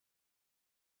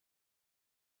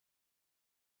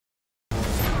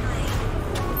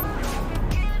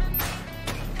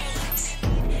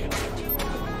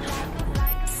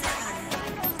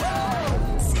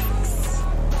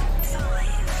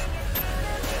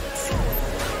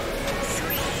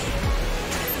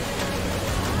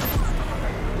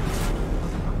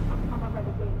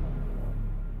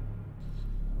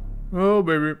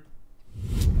Halo, baby.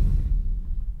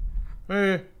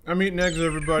 Hey, I'm eating eggs,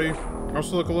 everybody. I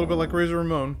also look a little bit like Razor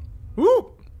Ramon.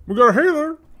 Woo! We got a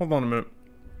Halo! Hold on a minute.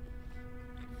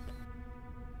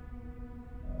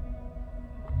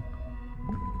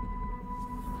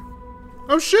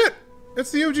 Oh shit!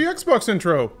 It's the OG Xbox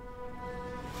intro!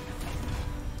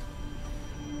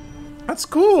 That's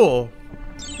cool!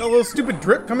 That little stupid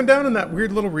drip coming down in that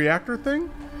weird little reactor thing?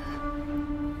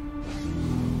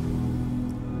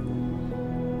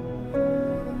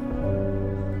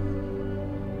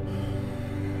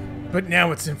 But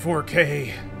now it's in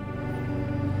 4K.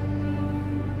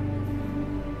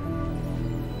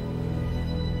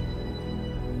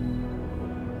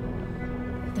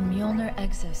 The Mjolnir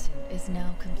exosuit is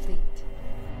now complete.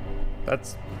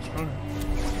 That's...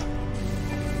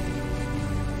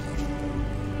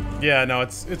 Yeah, no,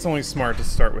 it's only smart to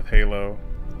start with Halo.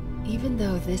 Even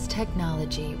though this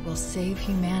technology will save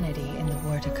humanity in the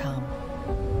war to come.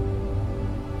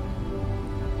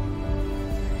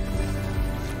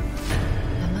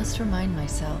 I must remind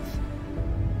myself.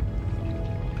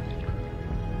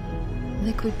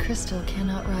 Liquid crystal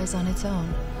cannot rise on its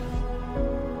own.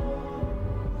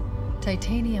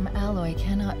 Titanium alloy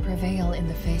cannot prevail in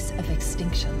the face of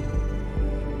extinction.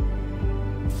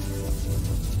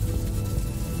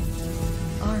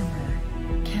 Armor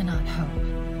cannot hope.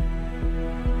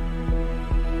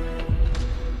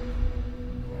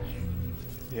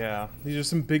 Yeah, these are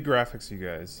some big graphics, you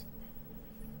guys.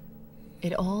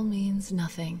 It all means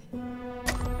nothing.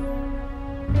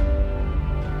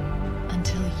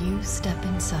 Until you step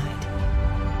inside.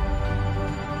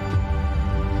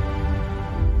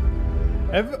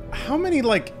 How many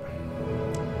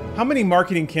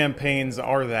marketing campaigns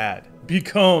are that?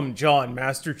 Become John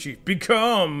Master Chief.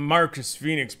 Become Marcus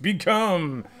Phoenix.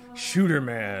 Become Shooter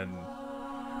Man.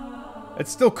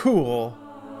 It's still cool.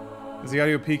 Is the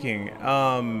audio peaking?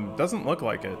 Doesn't look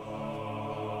like it.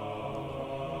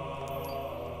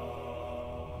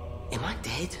 Am I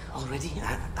dead already?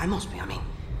 I must be. I mean,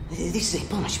 this is a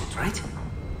punishment, right?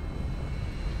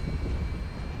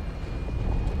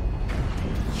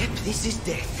 Yep, this is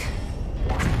death.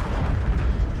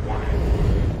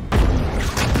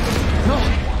 No!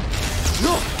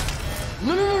 No!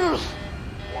 No, no, no, no!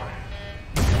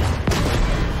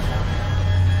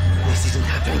 This isn't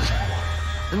happening.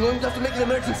 I'm going to have to make an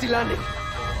emergency landing.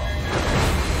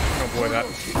 Oh boy, that...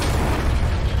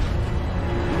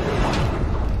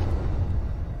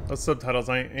 Those subtitles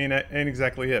ain't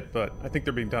exactly it, but I think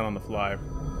they're being done on the fly.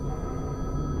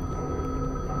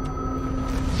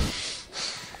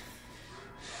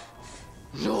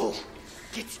 No!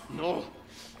 No!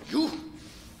 You!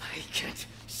 I can't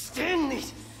stand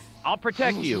this! I'll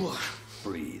protect you.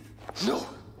 Breathe. No!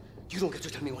 You don't get to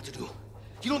tell me what to do.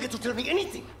 You don't get to tell me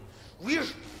anything. We're... Are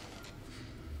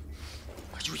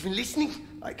you even listening?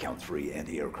 I count 3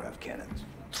 anti-aircraft cannons.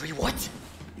 3 what?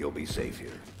 You'll be safe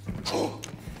here. Oh,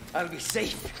 I'll be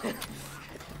safe.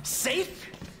 Safe?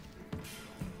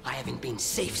 I haven't been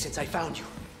safe since I found you.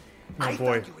 Oh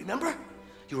boy. Found you, remember?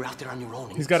 You were out there on your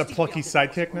own. He's got a plucky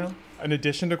sidekick now, in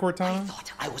addition to I Cortana.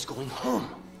 thought I was going home.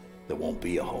 There won't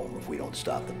be a home if we don't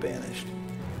stop the Banished.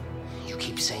 You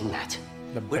keep saying that.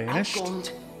 The We're Banished?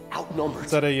 outgunned, outnumbered.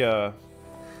 Is that I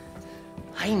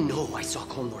know I saw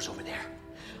condors over there.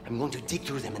 I'm going to dig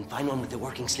through them and find one with the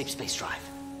working sleep space drive.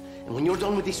 And when you're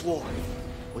done with this war,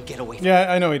 we'll get away from Yeah,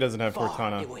 I know he doesn't have Far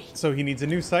Cortana. away. So he needs a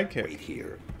new sidekick. Wait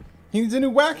here. He needs a new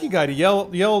wacky guy to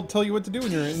yell, tell you what to do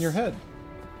in your head.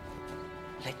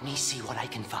 Let me see what I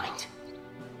can find.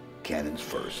 Cannons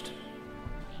first.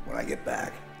 When I get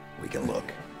back, we can look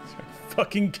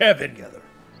Fucking Kevin. together.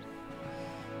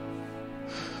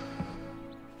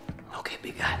 Okay,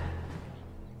 big guy.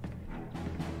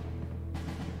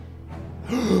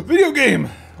 Video game!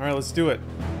 Alright, let's do it.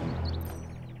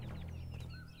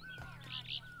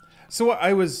 So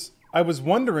I was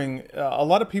wondering, a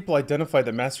lot of people identified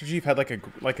that Master Chief had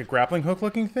like a grappling hook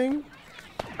looking thing.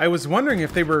 I was wondering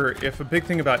if a big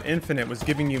thing about Infinite was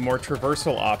giving you more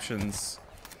traversal options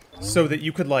so that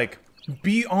you could like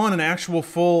be on an actual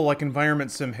full like environment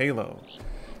sim Halo.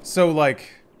 So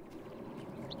like,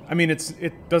 I mean it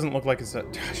doesn't look like it's a,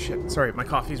 shit, sorry, my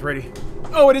coffee's ready.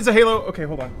 Oh, it is a Halo. Okay,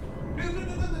 hold on.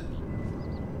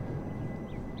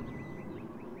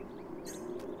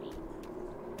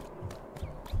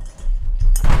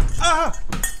 Ah!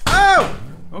 Oh!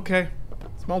 Okay.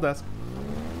 Small desk.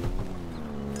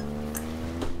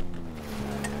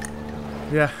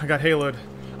 Yeah, I got haloed.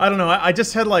 I don't know, I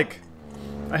just had like...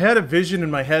 I had a vision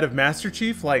in my head of Master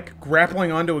Chief, like,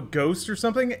 grappling onto a ghost or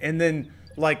something, and then,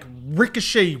 like,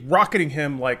 ricochet rocketing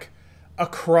him, like,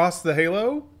 across the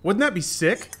Halo. Wouldn't that be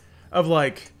sick? Of,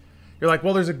 like, You're like,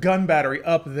 well, there's a gun battery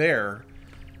up there.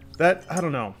 That, I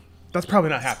don't know. That's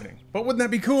probably not happening. But wouldn't that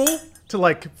be cool? To,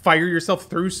 like, fire yourself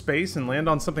through space and land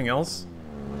on something else?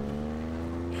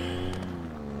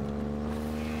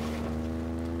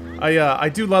 I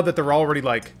do love that they're already,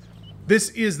 like...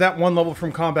 This is that one level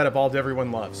from Combat Evolved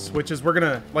everyone loves. Which is, we're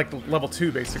gonna... Like, level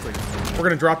 2, basically. We're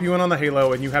gonna drop you in on the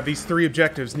Halo, and you have these 3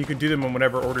 objectives, and you can do them in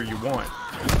whatever order you want.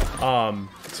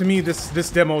 To me, this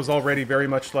demo is already very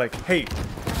much like, hey,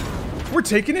 we're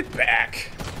taking it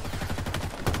back.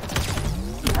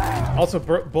 Also,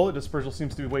 bullet dispersal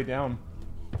seems to be way down.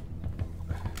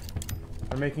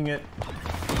 They're making it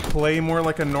play more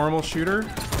like a normal shooter.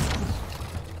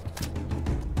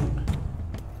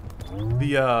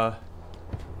 The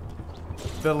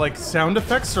like sound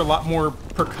effects are a lot more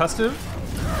percussive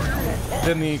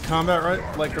than the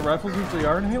combat, like the rifles usually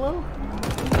are in Halo.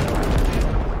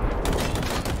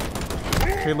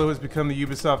 Halo has become the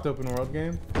Ubisoft open world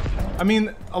game. I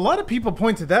mean, a lot of people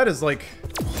point to that as like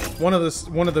one of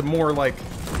the more like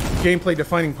gameplay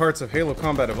defining parts of Halo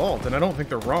Combat Evolved, and I don't think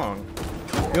they're wrong.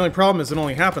 The only problem is it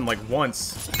only happened like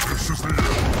once.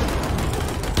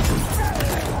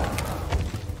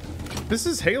 This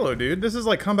is Halo, dude. This is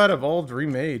like Combat Evolved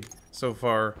remade so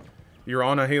far. You're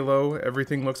on a Halo,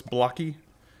 everything looks blocky.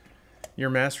 You're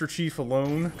Master Chief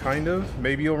alone, kind of.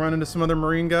 Maybe you'll run into some other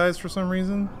Marine guys for some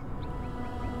reason.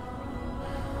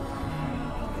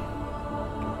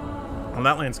 Well,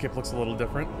 that landscape looks a little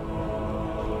different.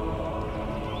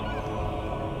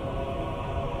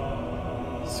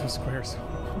 So squares.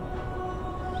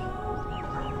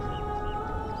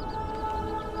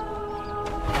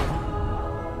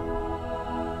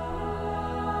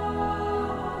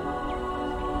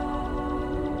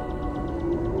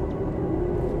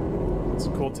 It's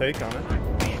a cool take on it.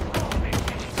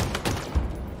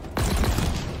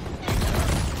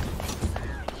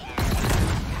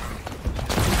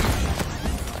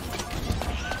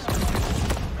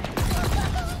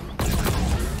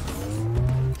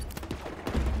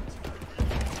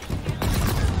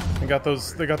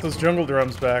 They got those jungle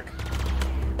drums back.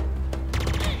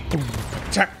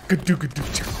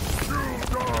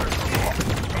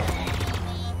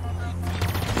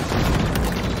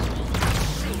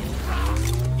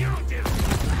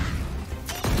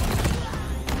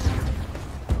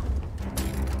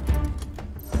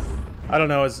 I don't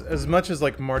know, as much as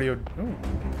like Mario. Ooh,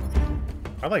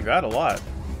 I like that a lot.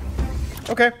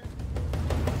 Okay.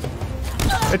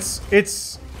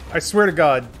 It's I swear to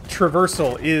God,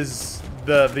 traversal is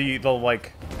the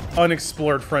like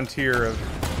unexplored frontier of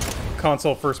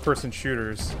console first-person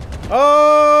shooters.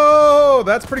 Oh,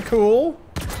 that's pretty cool.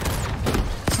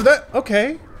 So that,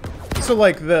 okay. So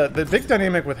like the big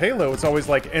dynamic with Halo, it's always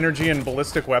like energy and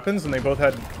ballistic weapons, and they both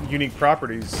had unique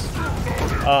properties.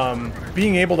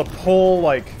 Being able to pull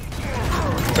like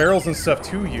barrels and stuff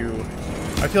to you,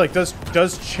 I feel like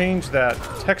does change that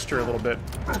texture a little bit.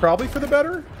 Probably for the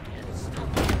better.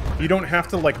 You don't have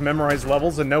to like memorize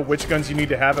levels and know which guns you need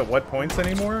to have at what points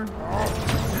anymore.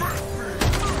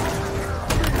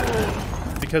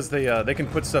 Because they can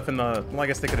put stuff in the... Well, I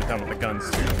guess they could have done with the guns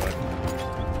too,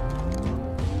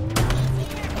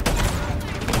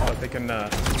 but they can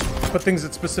put things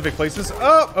at specific places.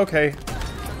 Oh, okay.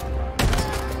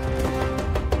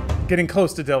 Getting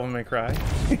close to Devil May Cry.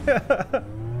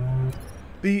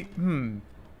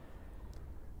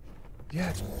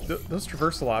 Yeah, those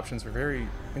traversal options are very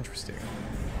interesting.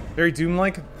 Very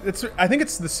Doom-like. I think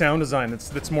it's the sound design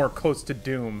that's more close to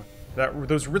Doom.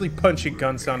 Those really punchy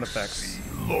gun sound effects.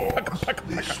 Oh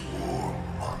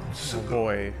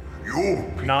boy.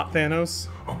 Not Thanos.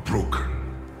 A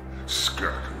broken,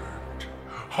 scattered,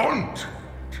 hunted,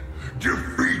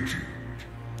 defeated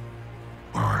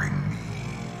by me.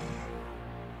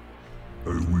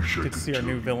 I wish I Get to see our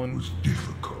new villain. It was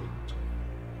difficult.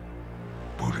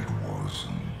 But it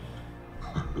wasn't.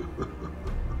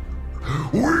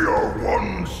 We are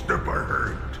one step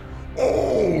ahead.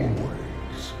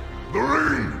 Always. The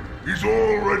ring is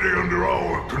already under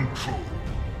our control.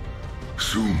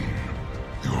 Soon,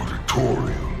 the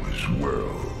auditorium as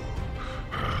well.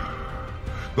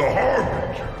 The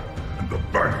Harbinger and the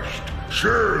Banished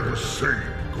share the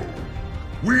same goal.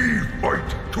 We fight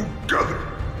together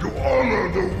to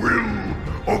honor the will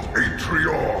of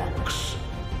Atriox.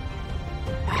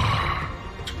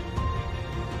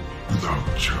 Without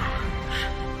challenge,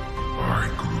 I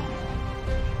grew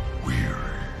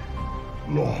weary,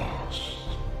 lost,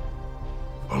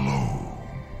 alone.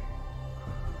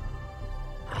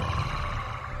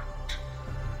 But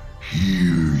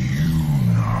here you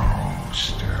now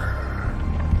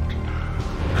stand.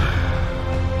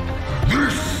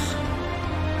 This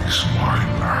is my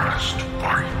last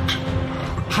fight.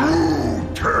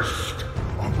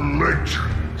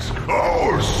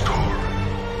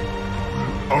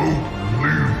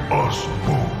 outlive us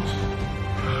both.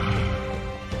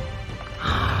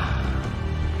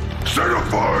 Set a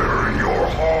fire in your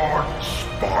heart,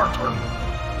 Spartan.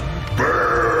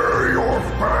 Bare your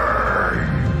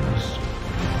fangs.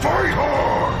 Fight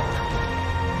hard.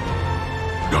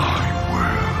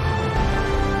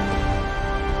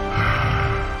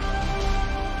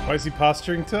 I Why is he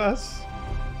posturing to us?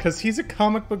 Because he's a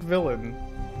comic book villain.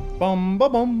 Bum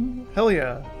bum bum. Hell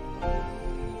yeah.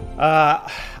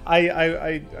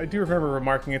 I do remember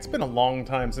remarking it's been a long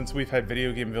time since we've had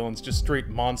video game villains just straight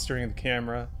monstering the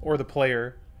camera or the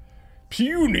player.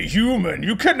 Puny human,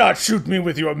 you cannot shoot me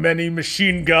with your many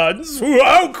machine guns.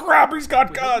 Oh crap, he's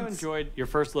got We guns. hope you enjoyed your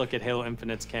first look at Halo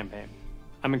Infinite's campaign.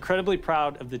 I'm incredibly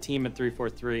proud of the team at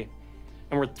 343,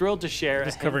 and we're thrilled to share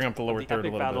Just a covering hint up the lower of third a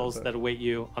epic little bit, battles but- that await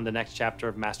you on the next chapter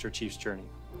of Master Chief's journey.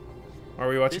 Are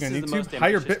we watching This on is the most YouTube?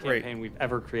 Higher ambitious bitrate. campaign we've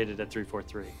ever created at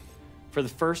 343. For the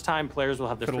first time, players will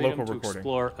have the For the freedom local to recording.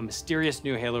 explore a mysterious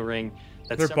new Halo ring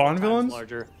that's They're several Bond times villains?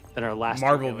 larger than our last two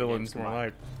Marvel Halo villains, games more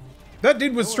combined. like. That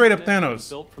dude was Halo straight up Infinite has Thanos.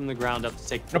 been built from the ground up to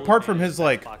take full Apart from advantage his, of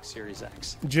like, Xbox Series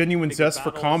X. Genuine Big zest for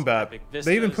battles, combat. epic They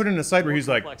even vistas, put in a side where more he's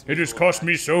like, complex it just visual cost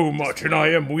me effects, so much and I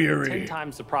am 10 weary.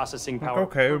 times the processing Like, power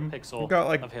okay, per we pixel got,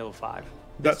 like, of Halo 5.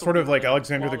 that This will sort of, be like, running at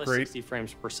Alexander the flawless Great 60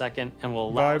 frames per second and will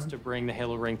allow us vibe. to bring the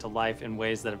Halo ring to life in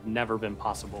ways that have never been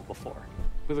possible before.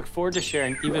 We look forward to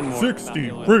sharing even more about 60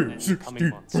 Halo frames, Infinite in the coming 60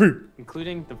 months, frames.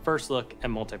 including the first look at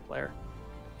multiplayer.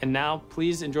 And now,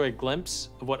 please enjoy a glimpse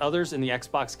of what others in the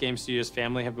Xbox Game Studios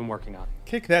family have been working on.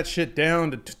 Kick that shit down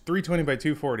to 320 by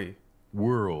 240.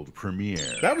 World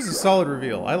premiere. That was a solid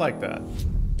reveal. I like that.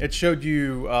 It showed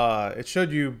you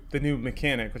the new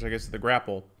mechanic, which I guess is the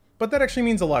grapple. But that actually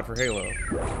means a lot for Halo,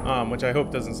 which I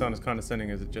hope doesn't sound as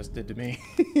condescending as it just did to me.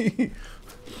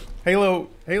 Halo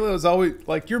is always,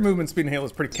 like, your movement speed in Halo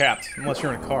is pretty capped, unless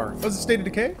you're in a car. Was it State of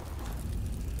Decay?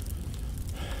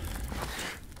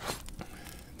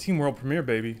 Team World Premiere,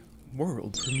 baby.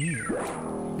 World Premiere.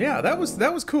 Yeah, that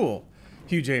was cool.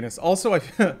 Huge anus. Also,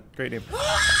 great name.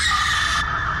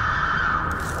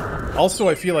 Also,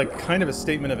 I feel like kind of a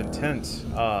statement of intent.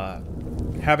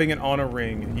 Having it on a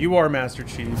ring, you are Master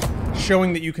Chief,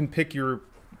 showing that you can pick your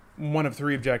one of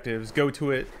 3 objectives, go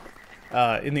to it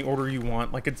in the order you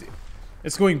want. Like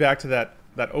it's going back to that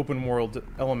open world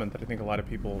element that I think a lot of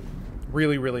people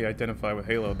really identify with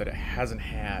Halo that it hasn't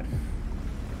had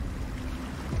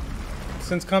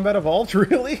since Combat Evolved.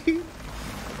 Really,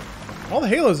 all the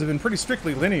Halos have been pretty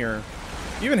strictly linear.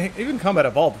 Even Combat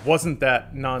Evolved wasn't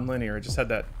that non-linear. It just had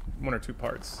that 1 or 2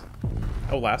 parts.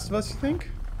 Oh, Last of Us, you think?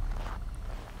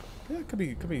 Yeah, it could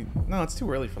be. No, it's too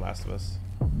early for Last of Us.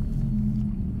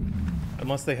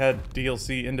 Unless they had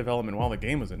DLC in development while the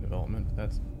game was in development.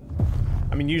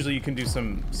 I mean, usually you can do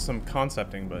some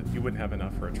concepting, but you wouldn't have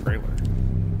enough for a trailer.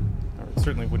 Or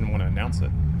certainly wouldn't want to announce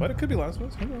it. But it could be Last of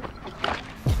Us. Who knows?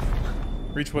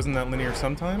 Reach wasn't that linear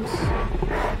sometimes.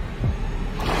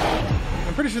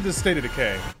 I'm pretty sure this is State of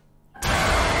Decay.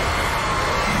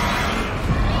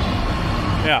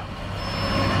 Yeah.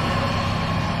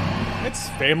 It's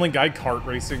Family Guy Kart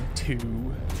Racing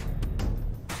 2.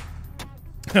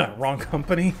 Wrong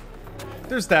company.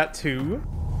 There's that too.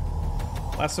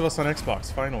 Last of Us on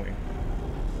Xbox, finally.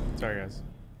 Sorry, guys.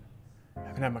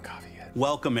 Haven't had my coffee yet.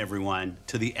 Welcome, everyone,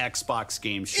 to the Xbox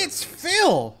Game Show. It's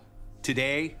Phil!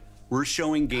 Today, we're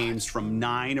showing games from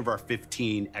 9 of our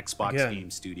 15 Xbox Again.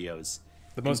 Game Studios.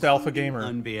 The most alpha including gamer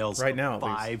unveils right of now, at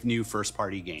 5 least. new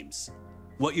first-party games.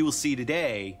 What you will see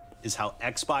today is how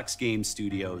Xbox Game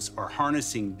Studios are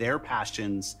harnessing their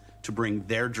passions to bring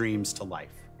their dreams to life.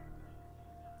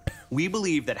 We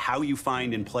believe that how you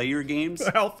find and play your games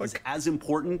Alpha. is as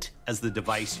important as the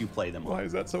device you play them on. Why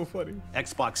is that so funny?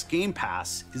 Xbox Game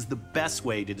Pass is the best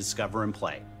way to discover and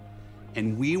play.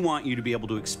 And we want you to be able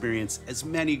to experience as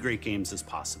many great games as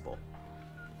possible.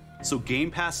 So Game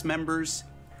Pass members,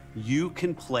 you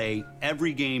can play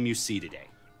every game you see today.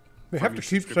 They from have to your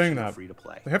keep subscription saying or that. Free to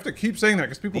play. They have to keep saying that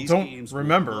because people These don't games will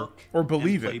remember look or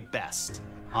believe and play it. best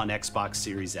on Xbox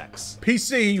Series X.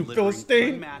 PC, you Delivering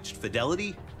Philistine! unmatched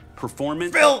fidelity,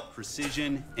 performance, Phil!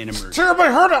 precision, and immersion. Tear my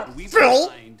heart out, We've Phil!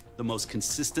 designed the most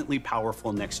consistently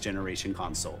powerful next-generation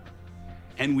console.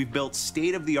 And we've built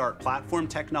state-of-the-art platform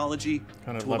technology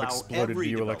Kind of to love allow exploded every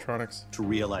VU developer electronics. to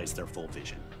realize their full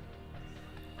vision.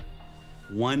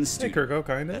 One Hey, studio Kirko,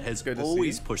 kinda. that has Good to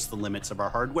always see. pushed the limits of our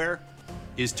hardware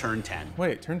is Turn 10.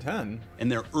 Wait, turn 10.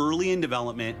 And they're early in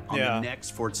development on Yeah. the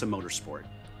next Forza Motorsport.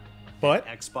 But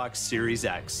Xbox Series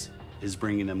X is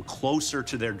bringing them closer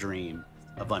to their dream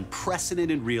of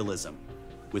unprecedented realism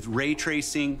with ray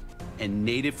tracing and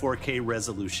native 4K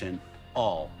resolution,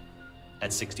 all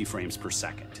at 60 frames per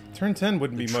second. Turn 10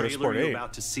 wouldn't be The trailer Motorsport you're 8.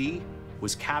 about to see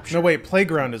was captured. No, wait,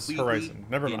 Playground is completely Horizon.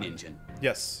 Never mind. in-engine.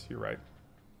 Yes, you're right.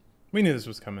 We knew this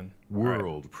was coming.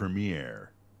 World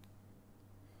premiere.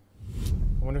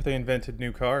 I wonder if they invented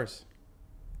new cars.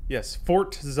 Yes,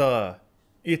 Forza.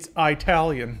 It's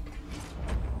Italian.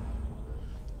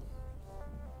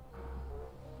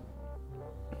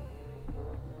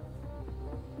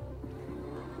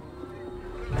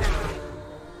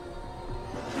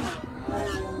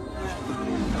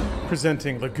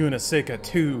 Presenting Laguna Seca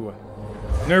 2.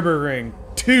 Nürburgring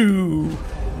 2.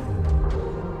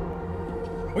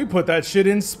 We put that shit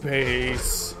in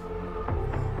space.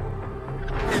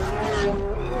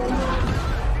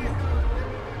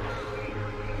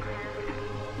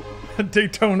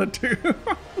 Daytona 2.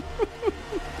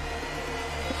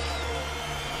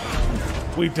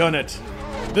 We've done it.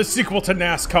 The sequel to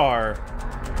NASCAR.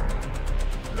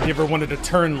 You ever wanted to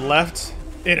turn left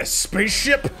in a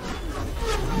spaceship?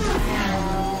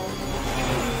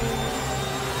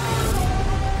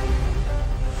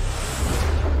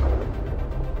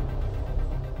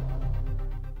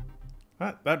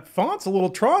 That font's a little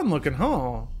Tron looking,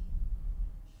 huh?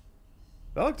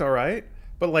 That looked alright.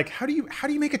 But like, how do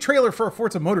you make a trailer for a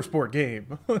Forza Motorsport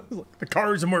game? The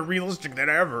cars are more realistic than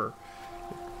ever.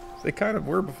 They kind of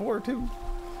were before too.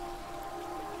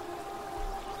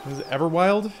 Is it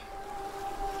Everwild?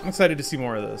 I'm excited to see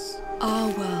more of this. Our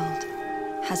world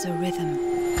has a rhythm.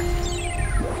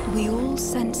 We all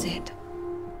sense it.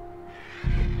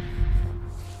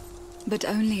 But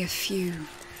only a few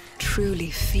truly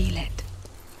feel it.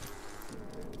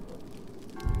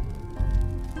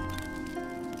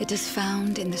 It is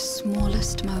found in the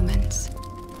smallest moments.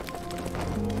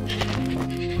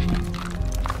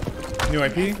 New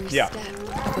IP? Yeah.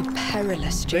 Of a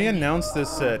perilous journey. They announced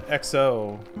this at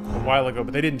XO a while ago,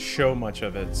 but they didn't show much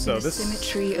of it. So the this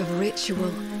symmetry of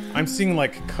ritual. I'm seeing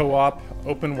like co-op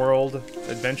open world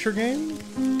adventure game.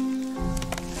 In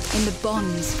the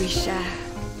bonds we share.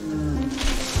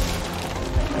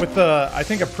 With I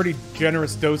think a pretty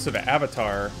generous dose of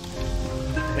Avatar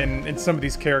in some of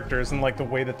these characters, and like the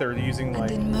way that they're using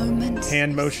like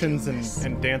hand motions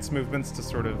and dance movements to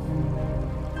sort of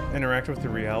interact with the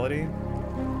reality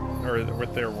or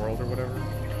with their world or whatever.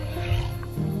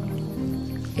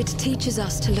 It teaches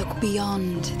us to look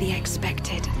beyond the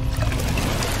expected.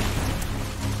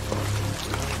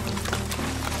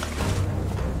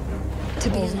 To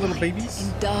be little babies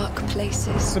in dark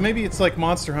places. So maybe it's like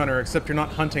Monster Hunter, except you're not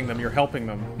hunting them, you're helping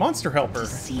them. Monster Helper. To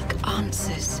seek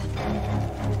answers.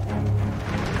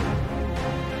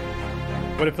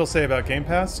 What if they'll say about Game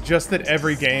Pass? Just that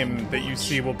every game that you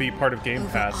see will be part of Game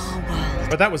Pass.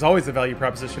 But that was always the value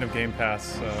proposition of Game Pass,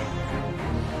 so...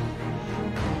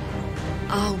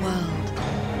 Our world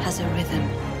has a rhythm.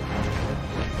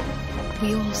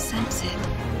 We all sense it.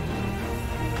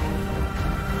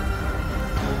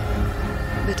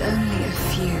 But only a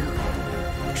few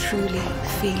truly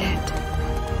feel it.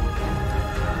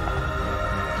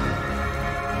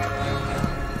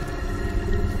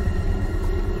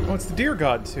 Oh, it's the Deer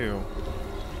God too.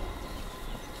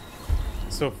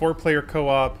 So 4-player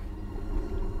co-op,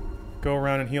 go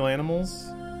around and heal animals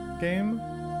game.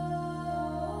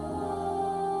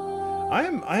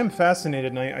 I am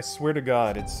fascinated, and I swear to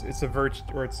God, it's a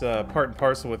part and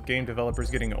parcel with game developers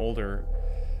getting older.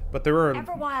 But there are...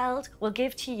 Everwild will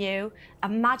give to you a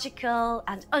magical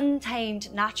and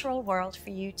untamed natural world for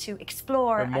you to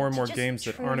explore. There are more and more just games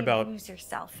that aren't about lose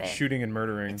yourself in. shooting and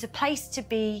murdering. It's a place to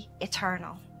be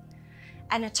eternal.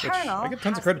 And eternal. I give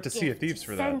tons of credit to Sea of Thieves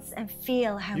for that. Sense and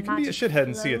feel how you can be a shithead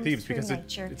in Sea of Thieves because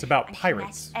it's about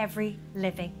pirates. Every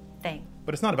living thing.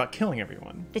 But it's not about killing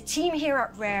everyone. The team here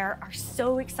at Rare are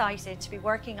so excited to be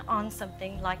working on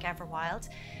something like Everwild.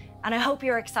 And I hope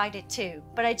you're excited too.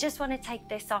 But I just want to take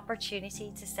this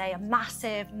opportunity to say a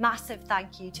massive, massive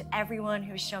thank you to everyone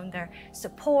who's shown their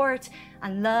support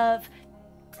and love,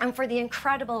 and for the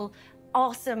incredible,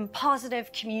 awesome,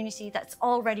 positive community that's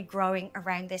already growing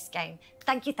around this game.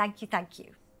 Thank you, thank you, thank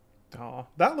you. Oh,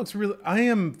 that looks really... I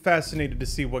am fascinated to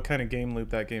see what kind of game loop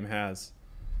that game has.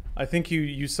 I think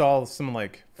you saw some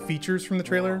like features from the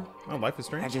trailer. Oh, Life is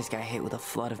Strange. I just got hit with a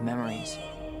flood of memories.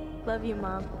 Love you,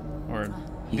 Mom. Or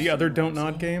the other Don't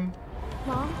Nod game.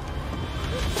 Mom?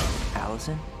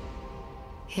 Allison?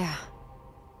 Yeah.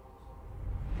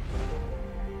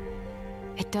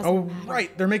 It doesn't matter.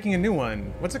 Right, they're making a new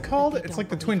one. What's it called? It's like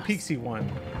the Twin Peaksy one.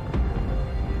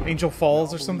 Angel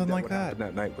Falls or something like that.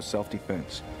 That night was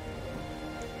self-defense.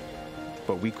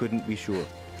 But we couldn't be sure.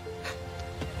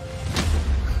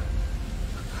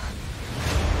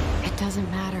 It doesn't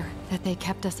matter that they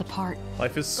kept us apart.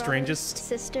 Life is strangest.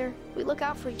 Sister, we look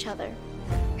out for each other.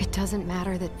 It doesn't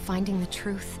matter that finding the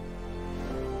truth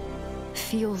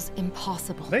feels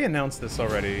impossible. They announced this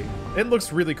already. It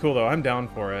looks really cool though. I'm down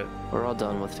for it. We're all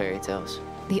done with fairy tales.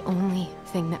 The only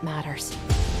thing that matters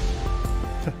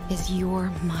is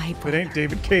you're my If it brother. ain't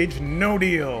David Cage, no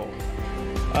deal.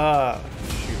 Shoot.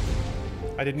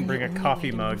 I didn't bring a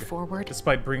coffee mug,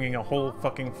 despite bringing a whole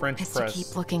fucking French Is to press.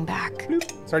 keep looking back. Bloop.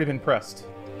 It's already been pressed,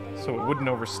 so it wouldn't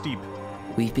oversteep.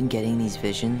 We've been getting these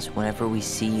visions whenever we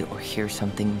see or hear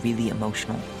something really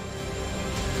emotional.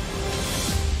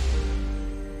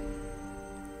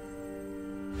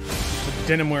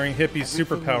 Denim-wearing hippies' Everything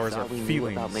superpowers we are thought we knew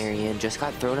feelings. about Marianne just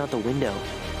got thrown out the window.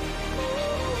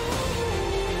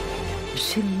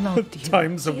 She loved you.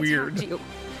 Times are weird.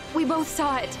 We both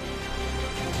saw it.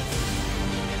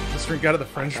 Let's drink out of the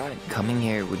French. Coming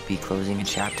here would be closing a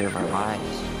chapter of our lives.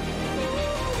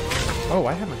 Oh,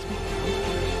 I have my speaker.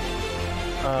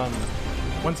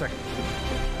 1 second.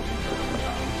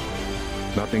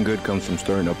 Nothing good comes from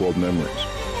stirring up old memories.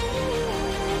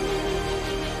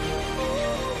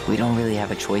 We don't really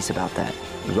have a choice about that.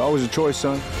 There's always a choice,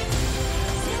 son.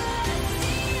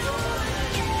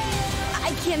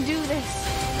 I can't do this.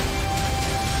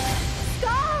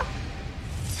 Stop!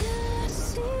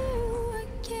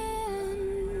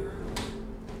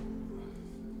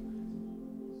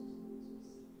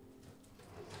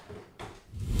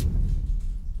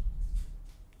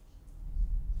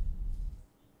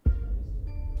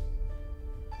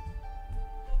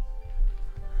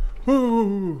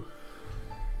 Ooh.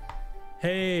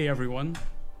 Hey everyone,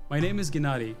 my name is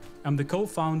Gennady. I'm the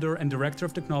co-founder and director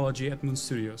of technology at Moon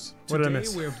Studios. What did I Today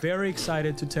miss? we're very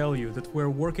excited to tell you that we're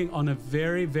working on a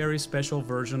very, very special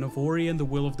version of Ori and the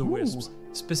Will of the Wisps,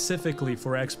 specifically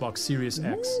for Xbox Series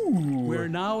X. We're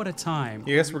now at a time. I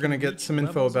guess we're gonna get some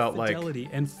info about like fidelity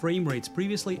and frame rates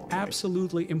previously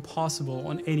absolutely impossible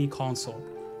on any console.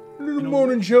 Little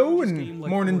Morning Joe and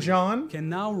Morning John. Can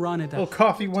now run at Little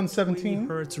Coffee 117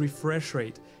 Hz refresh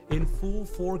rate in full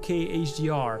 4K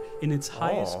HDR in its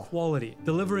highest quality,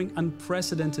 delivering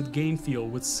unprecedented game feel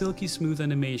with silky smooth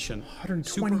animation,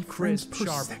 120 super crisp,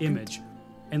 sharp image,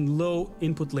 and low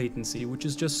input latency, which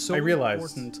is just so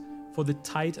important for the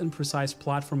tight and precise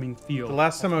platforming feel. The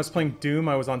last time I was playing Doom,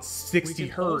 I was on 60 We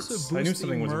can also hertz. I knew boost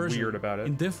something was immersion weird about it.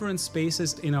 in different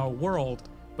spaces in our world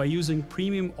by using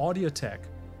premium audio tech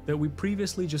that we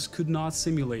previously just could not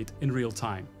simulate in real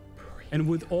time. And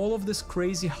with all of this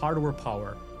crazy hardware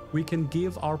power, we can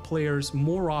give our players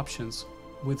more options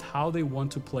with how they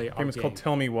want to play our The game is game. called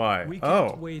Tell Me Why. We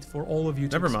can't wait for all of you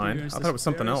to Never mind. experience I thought it was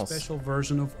something this very else. special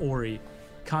version of Ori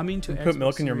coming to Put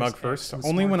milk Xbox in your mug Series first. X and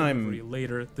Only smart when delivery I'm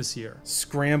later this year.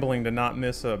 scrambling to not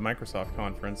miss a Microsoft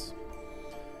conference.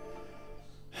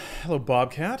 Hello,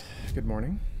 Bobcat. Good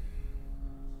morning.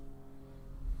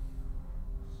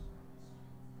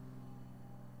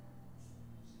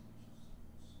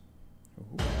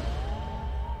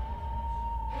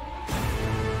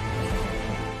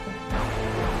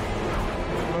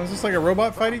 Oh, is this like a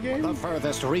robot fighting game? The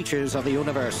furthest reaches of the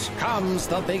universe comes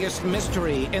the biggest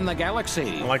mystery in the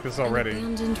galaxy. I like this already.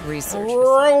 Abandoned research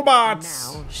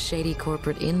Robots! now shady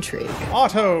corporate intrigue.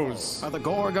 Autos! The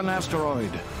Gorgon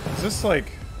asteroid. Is this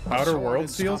like Outer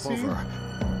Worlds DLC?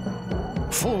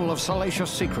 Full of salacious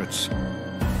secrets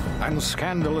and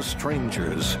scandalous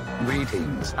strangers.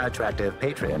 Greetings, attractive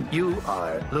patron. You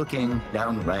are looking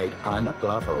downright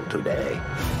unlawful today.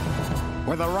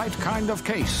 With the right kind of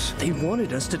case, They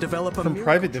wanted us to develop a From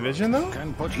Private Division, though?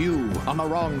 can put you on the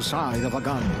wrong side of a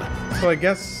gun. So I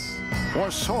guess Or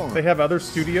sword. they have other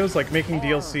studios like making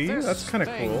DLC? That's kind of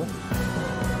cool.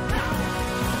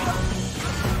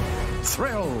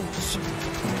 Thrills.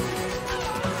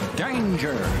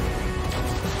 Danger.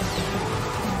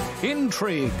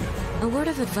 Intrigue. A word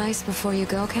of advice before you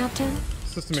go, Captain?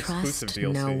 System exclusive Trust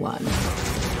DLC. no one.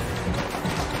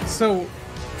 So,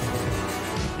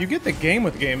 you get the game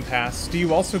with Game Pass. Do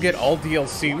you also get all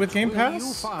DLC with Game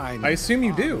Pass? I assume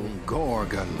you do.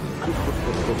 Gorgon.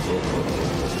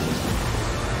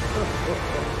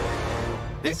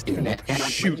 This internet cannot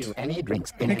Shoot. bring you any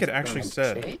drinks I in think it actually experiment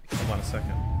said. today. Hold on a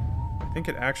second. I think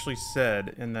it actually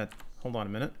said in that. Hold on a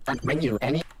minute. Bring you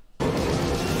any.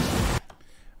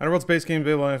 Outer Worlds base game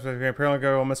available apparently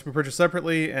go must be purchased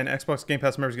separately, and Xbox Game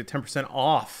Pass members get 10%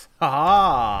 off.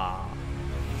 Haha!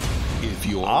 If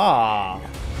you're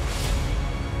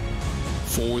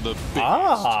for the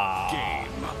biggest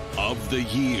game of the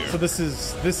year. So this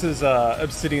is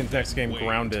Obsidian's next game,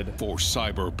 Grounded. For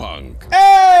Cyberpunk.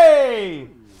 Hey!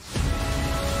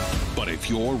 But if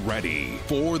you're ready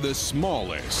for the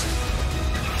smallest,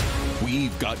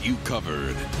 we've got you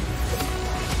covered.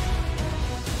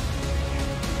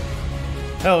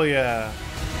 Hell yeah.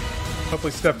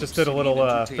 Hopefully Steph just did a little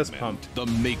fist Entertainment, pump. The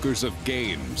makers of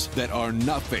games that are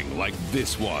nothing like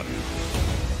this one.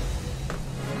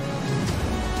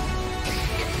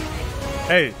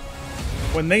 Hey,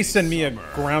 when they send me a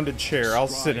grounded chair, I'll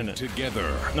sit in it.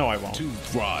 Together. No, I won't. To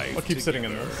thrive. I'll keep sitting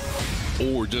in there.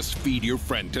 Or just feed your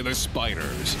friend to the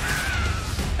spiders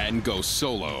and go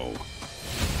solo.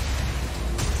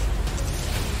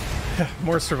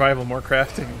 More survival, more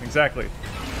crafting. Exactly.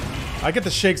 I get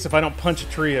the shakes if I don't punch a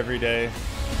tree every day.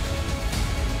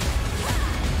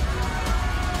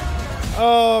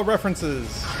 Oh,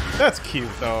 references. That's cute,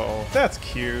 though. That's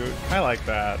cute. I like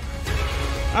that.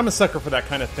 I'm a sucker for that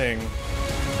kind of thing.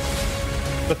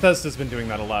 Bethesda's been doing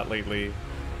that a lot lately.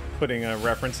 Putting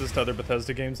references to other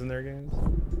Bethesda games in their games.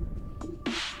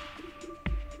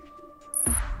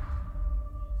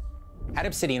 At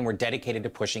Obsidian, we're dedicated to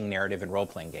pushing narrative and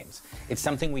role-playing games. It's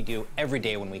something we do every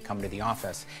day when we come to the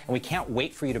office, and we can't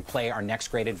wait for you to play our next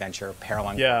great adventure, Peril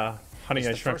on Yeah, Honey,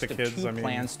 I Shrunk the Kids. I mean,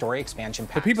 planned story expansion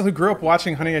the packs. people who grew up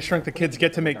watching Honey, I Shrunk the Kids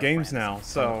get to make games now.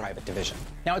 So Private division.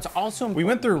 Now it's also we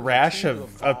went through a rash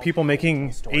of people making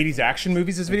 80s action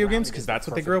movies as video games because that's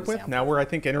what they grew up with. Now we're, I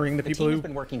think, entering the people who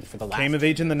came of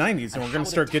age in the 90s, and we're going to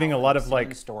start getting a lot of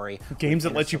like games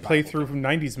that let you play through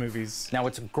 90s movies. Now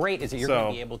what's great is that you're going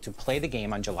to be able to play the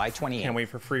game on July 28th. Can't wait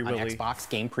for Free on Willy. Xbox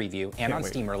Game Preview and on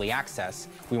Steam Early Access.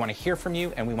 We want to hear from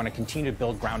you, and we want to continue to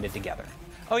build Grounded together.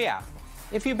 Oh yeah,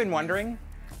 if you've been wondering,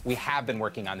 we have been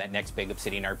working on that next big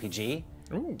Obsidian RPG.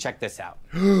 Ooh. Check this out.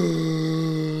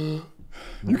 You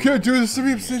can't do this to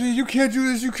me, Obsidian. You can't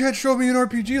do this. You can't show me an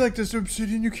RPG like this,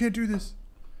 Obsidian. You can't do this.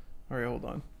 All right, hold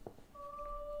on.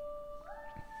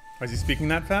 Is he speaking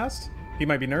that fast? He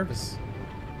might be nervous.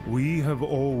 We have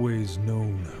always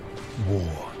known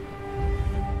war.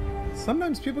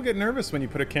 Sometimes people get nervous when you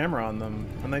put a camera on them,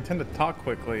 and they tend to talk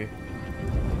quickly.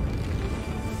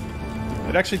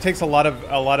 It actually takes a lot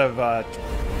of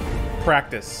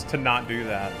practice to not do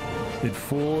that. It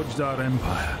forged our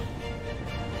empire.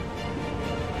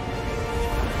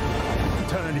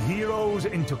 Turned heroes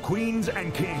into queens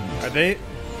and kings. Are they?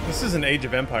 This is an Age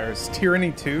of Empires.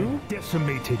 Tyranny 2?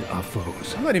 Decimated our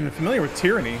foes. I'm not even familiar with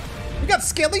Tyranny. You got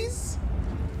skillies?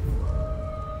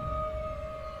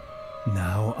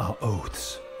 Now our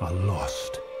oaths are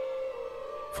lost.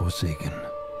 Forsaken.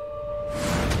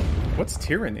 What's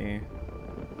Tyranny?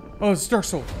 Oh, it's Dark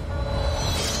Soul.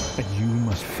 And you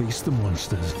must face the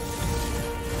monsters.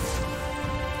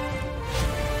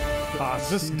 Is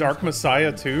this Dark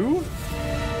Messiah 2?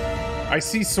 I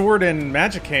see sword and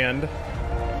magic hand.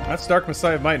 That's Dark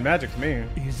Messiah of Might and Magic to me.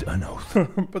 Is an oath.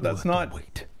 But that's not the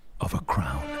weight of a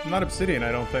crown. Not Obsidian,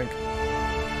 I don't think.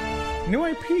 New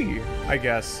IP, I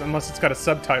guess, unless it's got a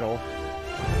subtitle.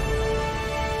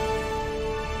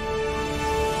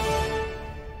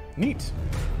 Neat.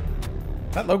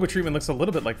 That logo treatment looks a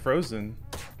little bit like Frozen.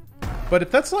 But if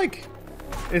that's like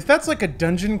a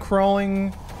dungeon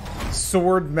crawling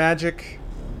sword magic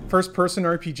first-person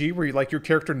RPG where you, like, your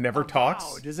character never talks,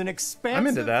 Avowed is an expansive I'm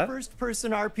into that.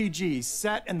 first-person RPG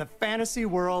set in the fantasy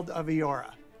world of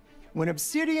Eora. When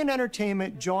Obsidian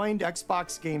Entertainment joined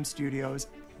Xbox Game Studios,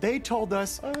 they told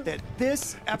us that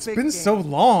this epic It's been game so is the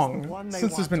long one they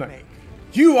since there's want been to like,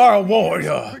 make. you are a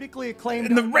warrior Critically acclaimed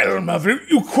in the realm of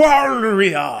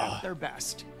Equaria. at their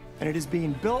best, and it is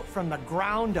being built from the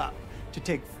ground up to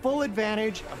take full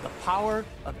advantage of the power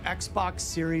of Xbox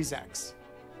Series X.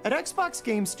 At Xbox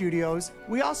Game Studios,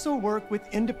 we also work with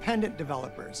independent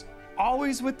developers,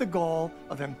 always with the goal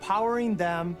of empowering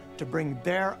them to bring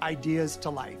their ideas to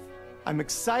life. I'm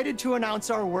excited to announce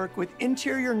our work with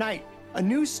Interior Night, a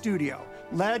new studio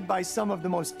led by some of the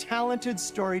most talented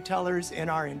storytellers in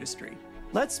our industry.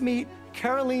 Let's meet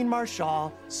Caroline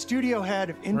Marshall, studio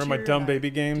head of Interior Where are my dumb Night, baby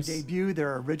games? to debut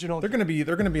their original. They're gonna be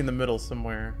in the middle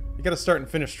somewhere. You gotta start and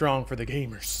finish strong for the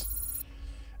gamers.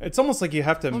 It's almost like you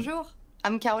have to. Bonjour,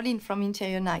 I'm Caroline from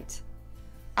Interior Night.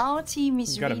 Our team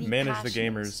is You gotta really manage the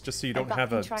passionate gamers just so you don't about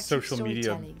have a interactive social media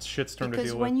storytelling. shitstorm to Because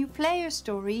deal when with. you play a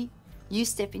story, you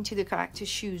step into the character's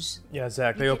shoes. Yeah,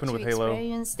 Zach, they You opened get with to Halo.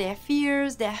 experience their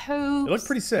fears, their hopes, It looked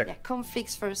pretty sick. their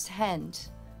conflicts firsthand.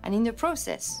 And in the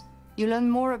process, you learn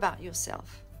more about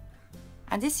yourself.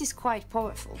 And this is quite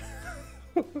powerful.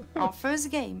 Our first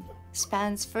game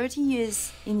spans 30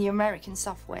 years in the American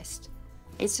Southwest.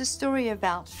 It's a story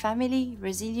about family,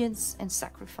 resilience, and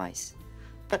sacrifice.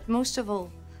 But most of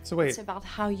all, So wait. it's about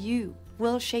how you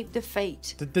will shape the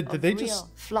fate Did of they real, just-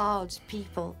 flawed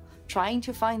people trying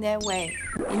to find their way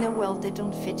in a world they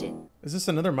don't fit in. Is this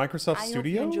another Microsoft I hope you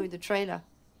studio? enjoyed the trailer.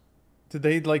 Did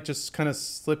they like just kind of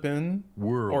slip in?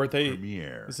 World or are they?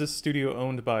 premiere. Is this studio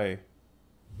owned by?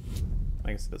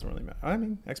 I guess it doesn't really matter. I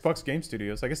mean, Xbox Game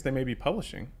Studios. I guess they may be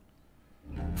publishing.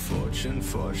 Fortune,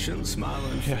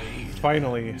 smiling. Yeah,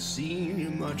 finally.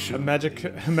 A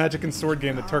magic and sword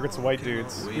game that targets white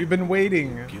dudes. We've been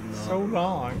waiting so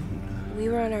long. We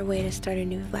were on our way to start a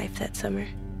new life that summer.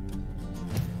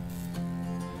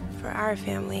 For our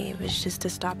family, it was just a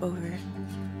stopover.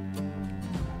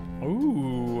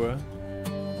 Ooh.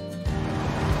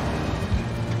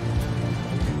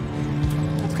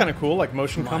 That's kind of cool, like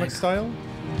motion comic style.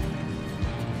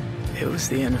 It was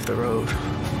the end of the road.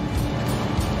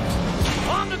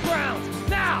 On the ground,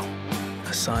 now!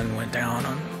 The sun went down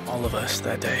on all of us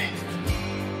that day.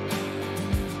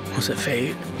 Was it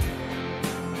fate?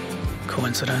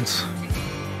 Coincidence?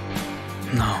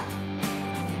 No.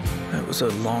 It was a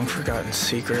long-forgotten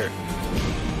secret,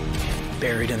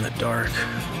 buried in the dark.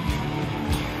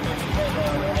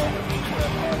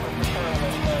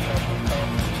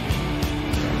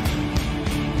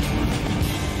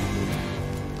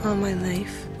 All my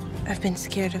life, I've been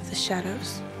scared of the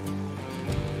shadows.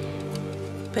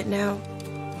 But now,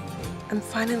 I'm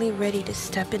finally ready to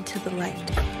step into the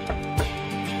light.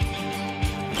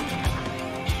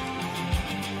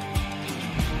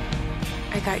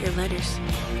 I got your letters.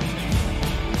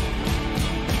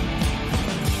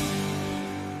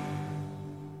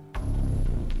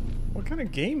 What kind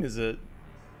of game is it?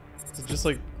 Is it just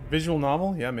like visual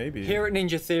novel? Yeah, maybe. Here at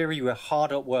Ninja Theory, we're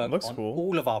hard at work on cool.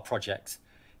 all of our projects,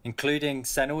 including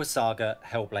Senua's Saga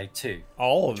Hellblade 2,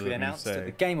 all which of we them, announced at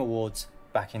the Game Awards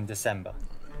back in December.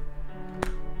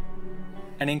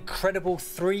 An incredible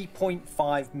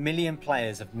 3.5 million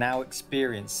players have now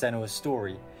experienced Senua's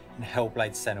story in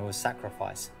Hellblade: Senua's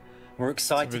Sacrifice. We're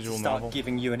excited to start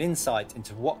giving you an insight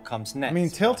into what comes next. I mean,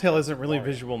 Telltale isn't really a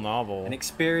visual novel. An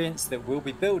experience that we'll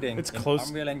be building in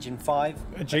Unreal Engine 5,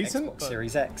 adjacent, Xbox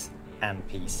Series X, and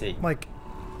PC. Like,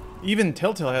 even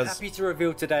Telltale has happy to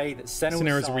reveal today that Senua's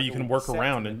scenarios where you Saga can will work be set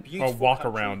around in a and or beautiful walk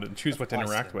country around and choose what to of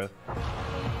interact Iceland. with.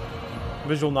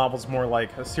 Visual novel's more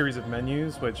like a series of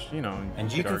menus, which, you know,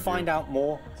 and you can find out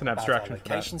more it's an about abstraction our for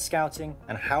that. location scouting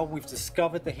and how we've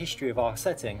discovered the history of our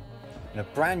setting in a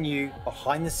brand new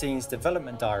behind-the-scenes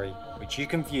development diary, which you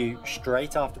can view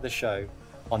straight after the show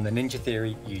on the Ninja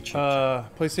Theory YouTube.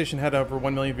 PlayStation had over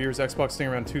 1 million viewers, Xbox staying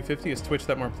around 250. Is Twitch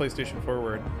that more PlayStation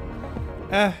forward?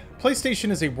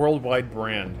 PlayStation is a worldwide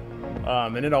brand,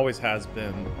 and it always has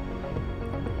been.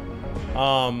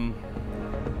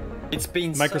 It's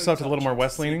been Microsoft so a little more touching to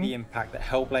West see leaning. the impact that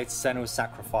Hellblade: Senua's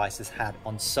Sacrifice has had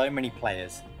on so many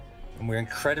players, and we're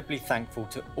incredibly thankful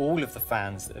to all of the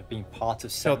fans that have been part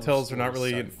of Senua's Telltales are not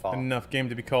story really so far. enough game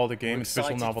to be called a game. We're It's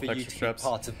visual excited novel for with you extra to be steps.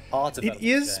 part of our It development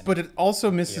is, journey but it also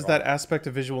misses here that on. aspect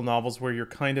of visual novels where you're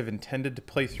kind of intended to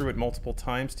play through it multiple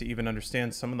times to even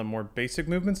understand some of the more basic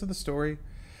movements of the story.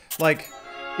 Like,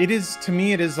 it is, to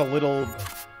me, it is a little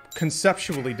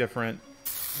conceptually different,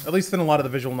 at least than a lot of the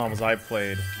visual novels I've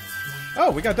played. Oh,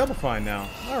 we got Double Fine now.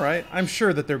 All right, I'm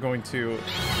sure that they're going to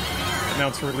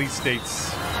announce release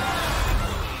dates.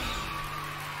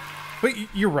 But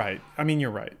you're right. I mean,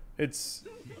 you're right. It's... Do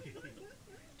you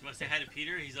want to say hi to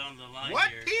Peter? He's on the line What?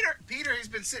 here. Peter, he's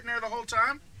been sitting there the whole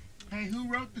time? Hey, who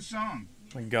wrote the song?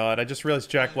 My God, I just realized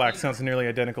Jack Black sounds nearly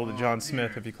identical to John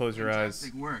Smith if you close your eyes.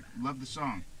 Fantastic work. Love the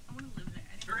song.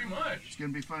 Very much. It's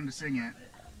gonna be fun to sing it.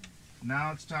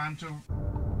 Now it's time to...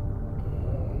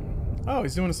 Oh,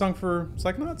 he's doing a song for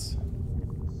Psychonauts?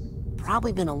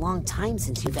 Probably been a long time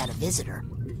since you've had a visitor.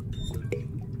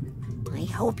 I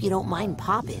hope you don't mind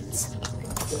pop-ins.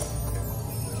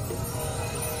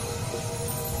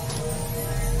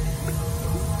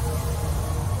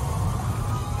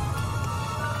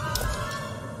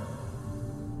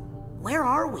 Where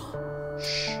are we?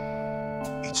 Shh.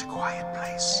 It's a quiet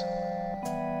place.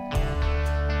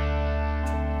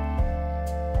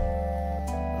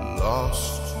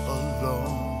 Lost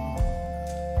alone.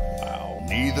 Wow.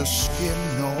 Neither skin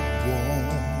nor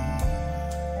bone.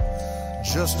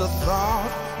 Just a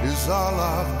thought is all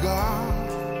I've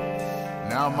got.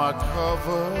 Now my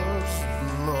cover's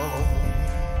low.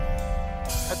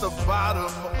 At the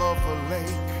bottom of a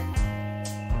lake.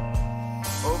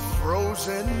 A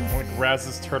frozen. Like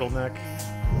Raz's turtleneck.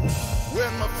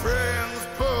 When my friends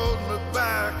pulled me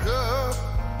back up,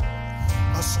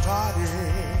 I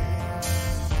started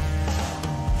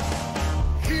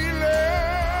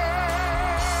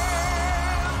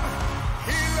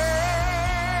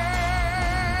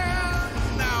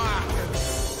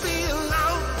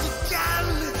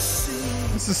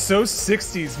This is so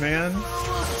 60s, man. Oh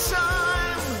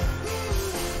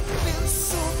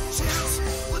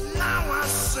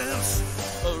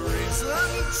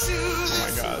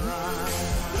my God.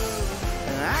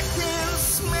 I can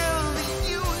smell the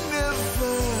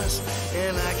universe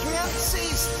and I can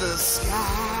taste the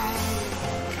sky.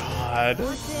 God.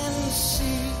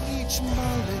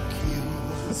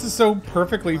 This is so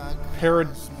perfectly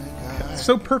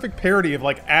so perfect parody of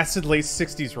like acid-laced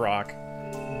 60s rock.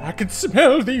 I can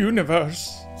smell the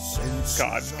universe.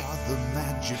 God.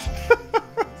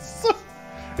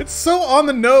 It's so on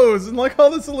the nose and like all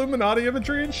this Illuminati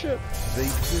imagery and shit.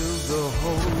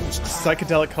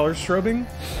 Psychedelic color strobing.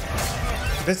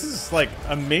 This is like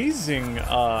amazing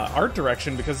art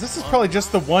direction because this is probably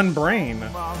just the one brain.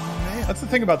 That's the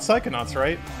thing about Psychonauts,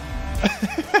 right?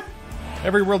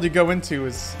 Every world you go into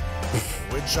is...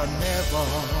 Which are never.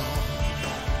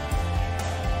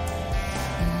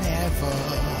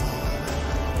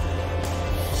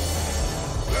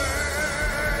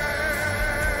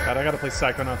 God, I gotta play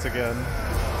Psychonauts again.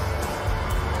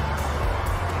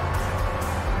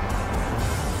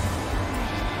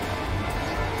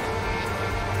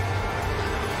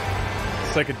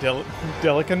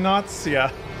 Psychedelicanauts?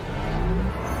 Yeah.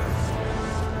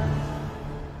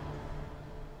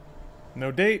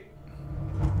 No date.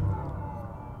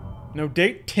 No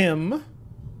date, Tim.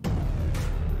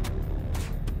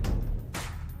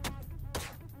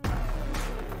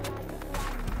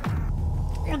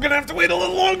 We're gonna have to wait a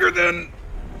little longer then.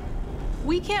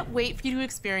 We can't wait for you to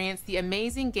experience the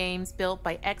amazing games built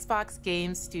by Xbox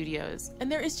Game Studios,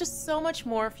 and there is just so much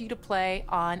more for you to play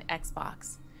on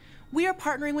Xbox. We are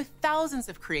partnering with thousands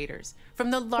of creators,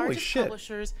 from the largest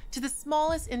publishers to the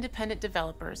smallest independent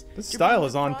developers. This style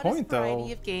is on point, though.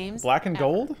 Black and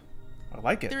gold? I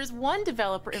like it. There is one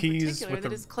developer in particular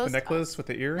that is close the necklace to us, with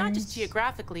the earrings? not just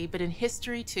geographically, but in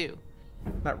history, too.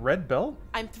 That red belt?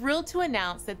 I'm thrilled to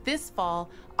announce that this fall,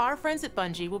 our friends at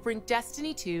Bungie will bring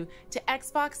Destiny 2 to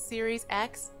Xbox Series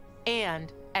X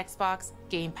and Xbox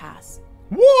Game Pass.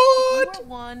 What? If you are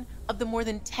one of the more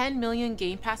than 10 million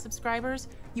Game Pass subscribers,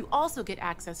 you also get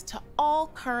access to all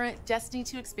current Destiny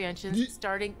 2 expansions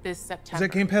starting this September. Is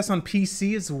that Game Pass on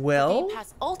PC as well? For Game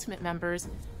Pass Ultimate members,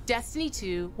 Destiny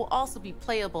 2 will also be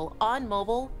playable on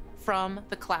mobile from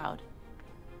the cloud.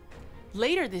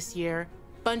 Later this year,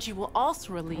 Bungie will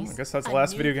also release I guess that's the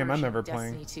last video game I'm ever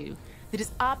playing. Destiny 2 that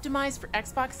is optimized for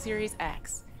Xbox Series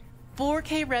X.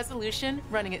 4K resolution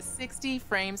running at 60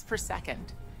 frames per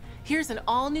second. Here's an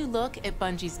all-new look at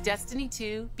Bungie's Destiny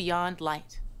 2 Beyond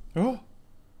Light. Oh.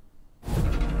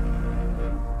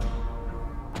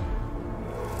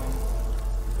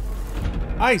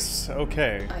 Ice,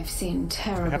 okay. I've seen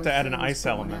terrible I have to add an ice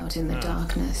element. Out in the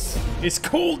darkness. It's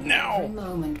cold now. Every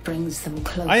moment brings them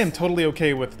closer. I am totally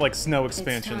okay with like snow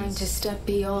expansions. It's time to step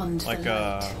beyond like the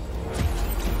light.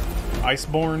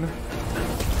 Iceborne,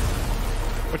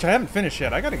 which I haven't finished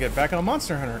yet. I gotta get back on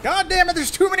Monster Hunter. God damn it,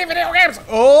 there's too many video games.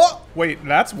 Oh, wait,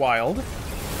 that's wild.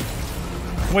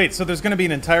 Wait, so there's gonna be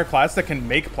an entire class that can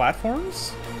make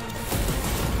platforms?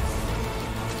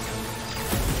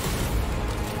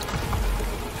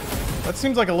 That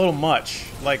seems like a little much.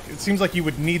 Like, it seems like you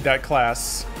would need that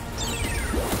class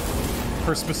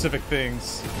for specific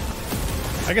things.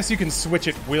 I guess you can switch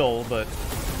at will, but...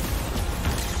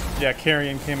 Yeah,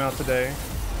 Carrion came out today.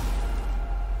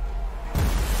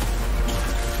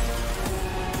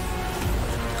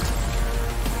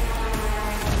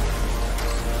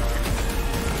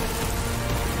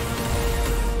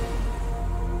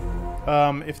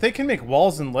 If they can make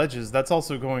walls and ledges, that's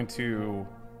also going to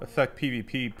affect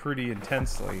PvP pretty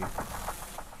intensely.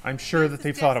 I'm sure that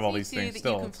they've thought of all these things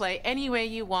still. You can play any way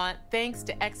you want thanks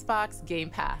to Xbox Game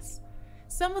Pass.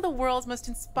 Some of the world's most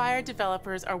inspired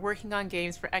developers are working on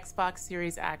games for Xbox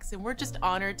Series X, and we're just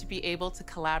honored to be able to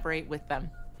collaborate with them.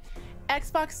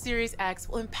 Xbox Series X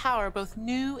will empower both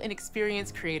new and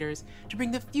experienced creators to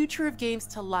bring the future of games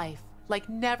to life like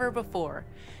never before.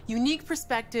 Unique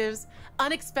perspectives,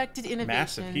 unexpected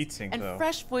innovations, and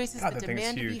fresh voices that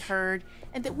demand to be heard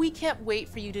and that we can't wait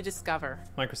for you to discover.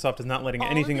 Microsoft is not letting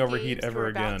anything overheat ever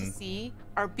again. All of the games you're about to see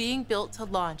are being built to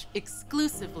launch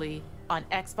exclusively on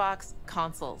Xbox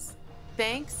consoles.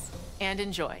 Thanks and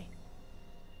enjoy.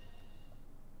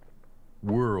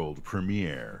 World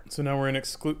premiere. So now we're in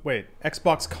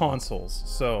Xbox consoles.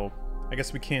 So I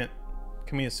guess we can't.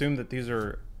 Can we assume that these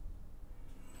are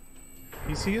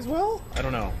PC as well? I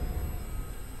don't know.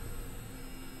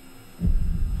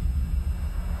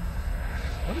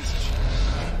 What is...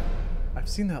 I've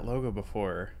seen that logo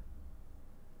before.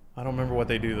 I don't remember what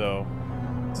they do though.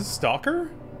 Is this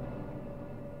Stalker?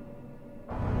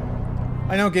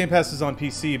 I know Game Pass is on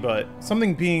PC, but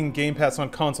something being Game Pass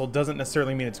on console doesn't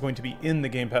necessarily mean it's going to be in the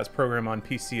Game Pass program on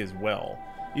PC as well,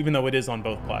 even though it is on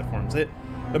both platforms.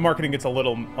 The marketing gets a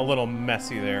little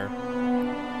messy there.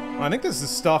 I think this is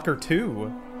Stalker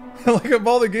 2. Like, of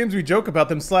all the games we joke about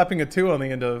them slapping a 2 on the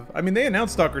end of... I mean, they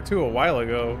announced Stalker 2 a while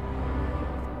ago.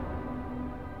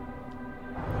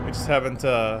 just haven't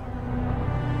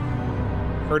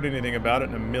heard anything about it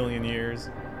in a million years.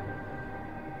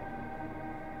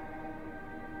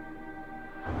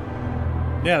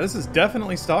 Yeah, this is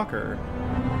definitely Stalker.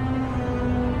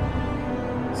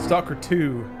 Stalker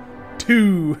 2.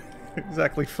 2!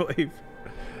 Exactly, Flav.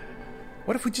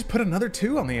 What if we just put another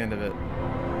 2 on the end of it?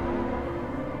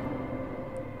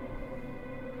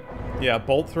 Yeah,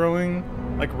 bolt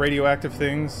throwing, like radioactive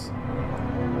things.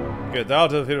 Get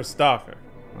out of here, Stalker.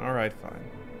 Alright,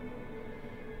 fine.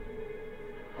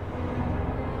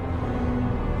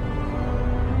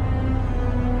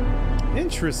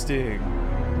 Interesting.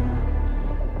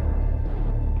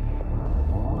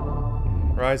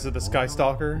 Rise of the Sky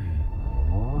Stalker.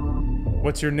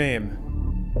 What's your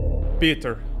name?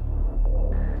 Peter.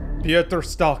 Peter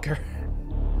Stalker.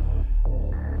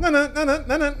 No, no, no, no,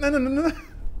 no, no, no, no, no.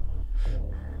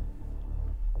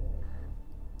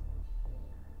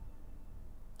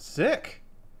 Sick.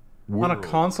 On a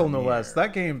console, no less.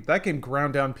 That game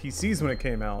ground down PCs when it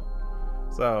came out.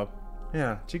 So,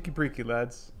 yeah, cheeky breeky,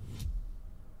 lads.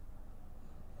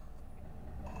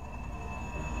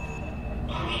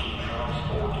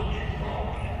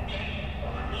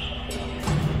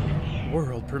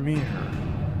 World premiere.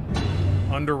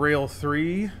 Under Rail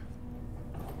 3.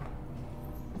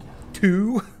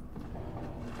 2.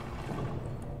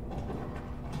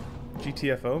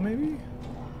 GTFO, maybe?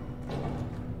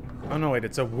 Oh no, wait,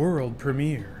 it's a world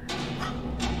premiere.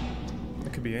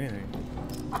 It could be anything.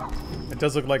 It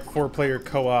does look like 4-player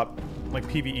co-op, like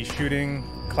PvE shooting,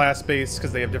 class-based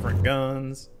because they have different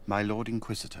guns. My Lord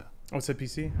Inquisitor. Oh, it said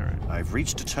PC? Alright. I've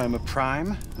reached a term of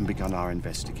prime and begun our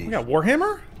investigation. We got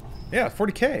Warhammer? Yeah,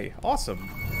 40k. Awesome.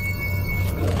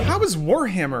 How is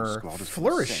Warhammer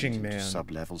flourishing, man?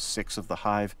 Sub-level 6 of the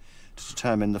Hive to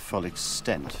determine the full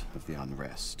extent of the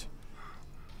unrest.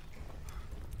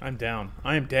 I'm down.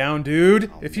 I am down, dude.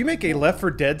 If you make a Left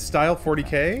 4 Dead style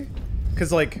 40k,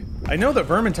 because like I know that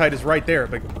Vermintide is right there,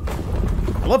 but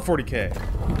I love 40k.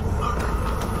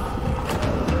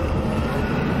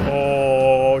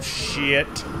 Oh shit!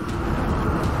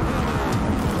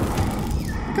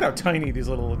 Look at how tiny these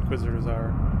little Inquisitors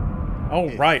are. Oh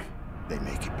right. They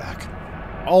make it back.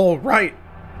 All right.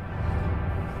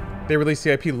 They released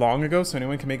the IP long ago, so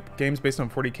anyone can make games based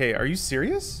on 40k. Are you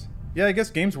serious? Yeah, I guess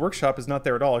Games Workshop is not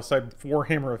there at all, aside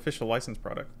Warhammer official license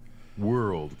product.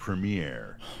 World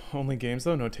premiere. Only games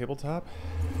though, no tabletop.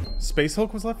 Space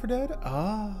Hulk was Left 4 Dead?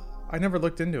 Ah, I never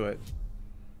looked into it.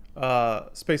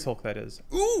 Space Hulk, that is.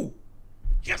 Ooh!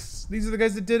 Yes! These are the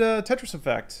guys that did Tetris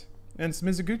Effect. And it's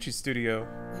Mizuguchi's studio.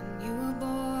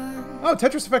 Oh,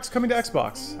 Tetris Effect's coming to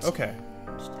Xbox. Okay.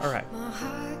 Alright.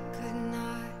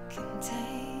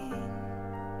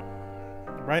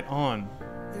 Right on.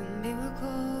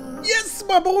 Yes,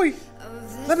 my boy!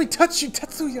 Let me touch you,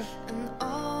 Tetsuya!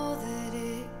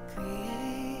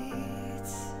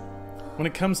 When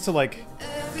it comes to, like,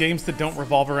 games that don't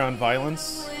revolve around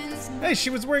violence... Hey,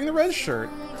 she was wearing the red shirt!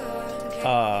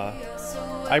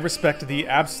 I respect the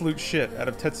absolute shit out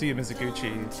of Tetsuya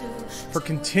Mizuguchi for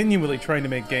continually trying to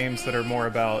make games that are more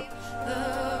about...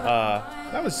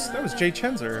 that was Jay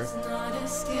Chenzer.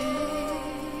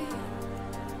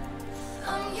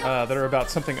 That are about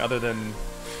something other than...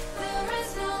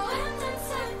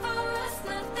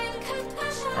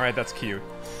 Alright, that's cute.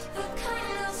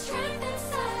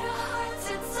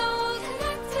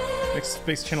 Make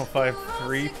Space Channel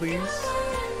 5-3, please.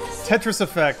 Tetris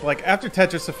Effect. Like, after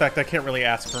Tetris Effect, I can't really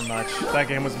ask for much. That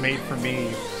game was made for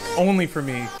me. Only for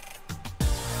me.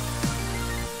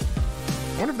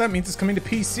 I wonder if that means it's coming to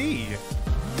PC.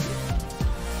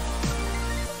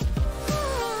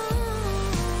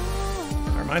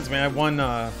 That reminds me, I won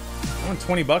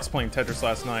 20 bucks playing Tetris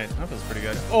last night. That feels pretty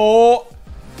good. Oh!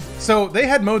 So they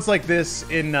had modes like this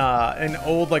in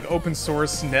old like open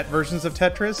source net versions of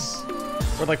Tetris,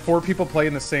 where like 4 people play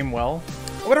in the same well.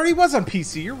 Oh, it already was on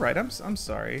PC. You're right. I'm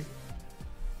sorry.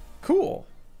 Cool.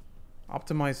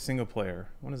 Optimized single player.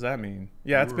 What does that mean?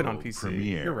 Yeah, it's been on PC.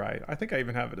 Premiere. You're right. I think I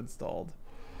even have it installed.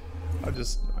 I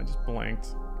just blanked.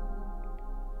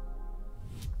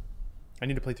 I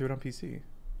need to play through it on PC.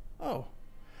 Oh,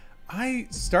 I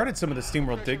started some of the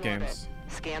SteamWorld Dig games.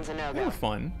 Scans a no-go. They were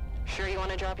fun. Sure you want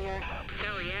to drop here?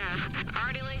 Hell yeah.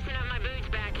 Already lacing up my boots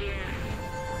back here.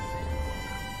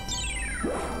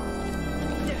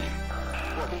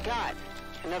 What we got?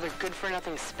 Another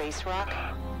good-for-nothing space rock?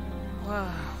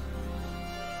 Wow.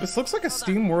 This looks like a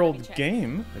SteamWorld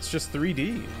game. It's just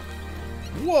 3D.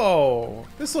 Whoa!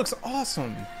 This looks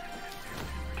awesome.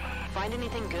 Find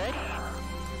anything good?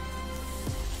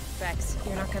 Bex,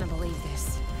 you're not gonna believe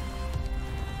this.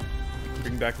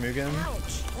 Bring back Mugen.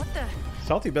 Ouch! What the?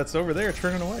 Salty Bet's over there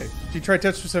turning away. Did you try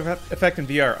Tetris Effect in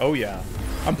VR? Oh yeah.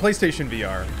 On PlayStation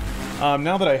VR.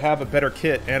 Now that I have a better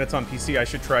kit and it's on PC, I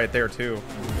should try it there too.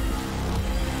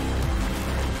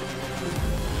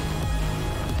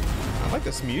 I like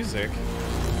this music.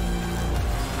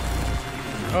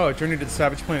 Oh, Journey to the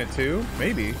Savage Planet 2?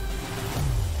 Maybe.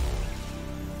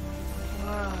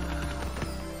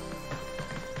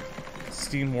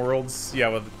 Steam Worlds, yeah,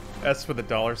 with S with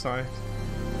a $sign.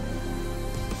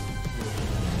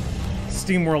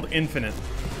 Steam World Infinite.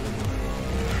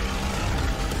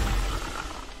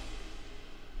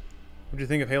 What do you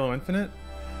think of Halo Infinite?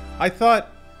 I thought,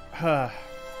 to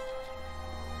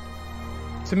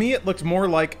me it looked more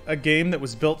like a game that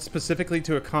was built specifically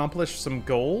to accomplish some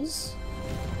goals.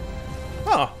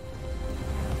 Oh,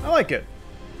 I like it.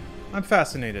 I'm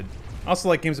fascinated. I also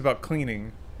like games about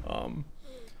cleaning.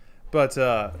 But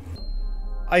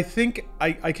I think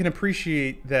I can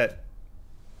appreciate that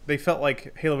they felt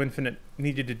like Halo Infinite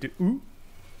needed to do... Ooh!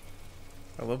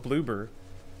 I love Bloober.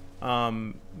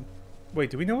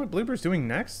 Wait, do we know what Bloober's doing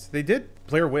next? They did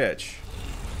Blair Witch.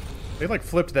 They, like,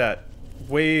 flipped that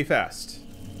way fast.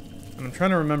 And I'm trying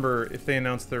to remember if they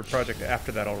announced their project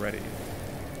after that already.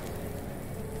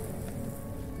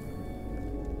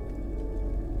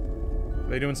 Are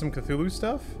they doing some Cthulhu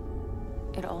stuff?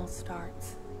 It all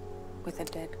starts with a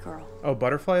dead girl. Oh,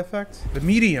 Butterfly Effect? The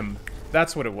Medium.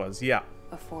 That's what it was, yeah.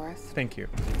 A forest. Thank you,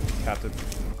 Captain.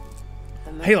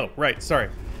 Halo, right, sorry.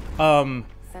 Scent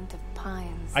of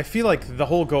pines. I feel like the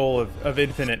whole goal of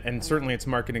Infinite, and certainly its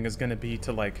marketing, is going to be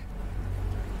to, like...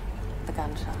 The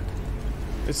gunshot.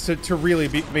 Is to really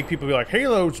make people be like,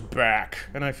 Halo's back!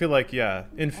 And I feel like, yeah,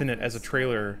 Infinite as a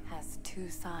trailer has 2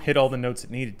 sides. hit all the notes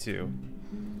it needed to.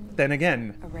 Then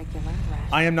again,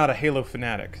 I am not a Halo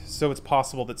fanatic, so it's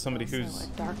possible that somebody who's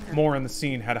more in the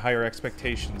scene had higher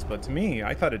expectations, but to me,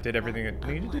 I thought it did everything it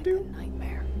needed to do.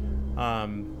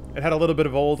 It had a little bit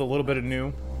of old, a little bit of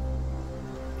new.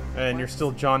 And you're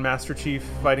still John Master Chief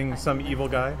fighting some evil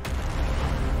guy.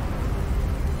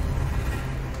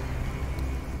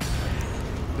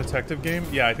 Detective game?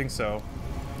 Yeah, I think so.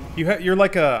 You're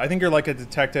like I think you're like a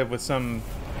detective with some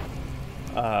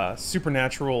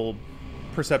supernatural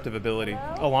perceptive ability.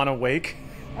 Alana Wake.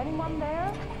 Anyone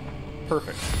there?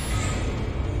 Perfect.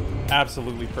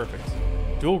 Absolutely perfect.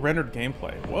 Dual rendered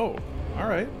gameplay. Whoa. All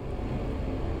right.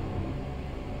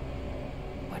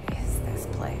 What is this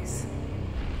place?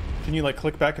 Can you like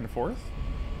click back and forth?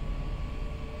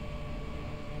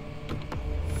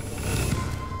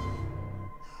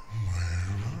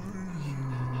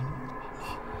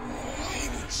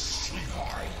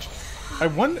 I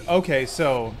wonder. Okay,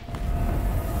 so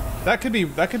that could be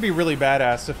really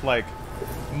badass if like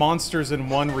monsters in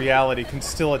one reality can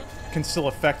still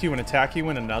affect you and attack you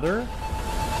in another.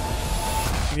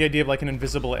 The idea of like an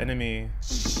invisible enemy.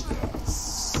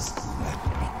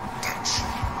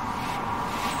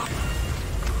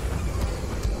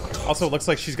 Also, it looks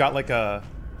like she's got like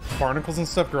barnacles and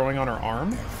stuff growing on her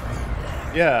arm.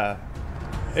 Yeah.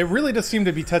 It really does seem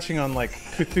to be touching on like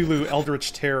Cthulhu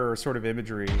Eldritch Terror sort of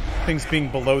imagery. Things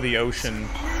being below the ocean.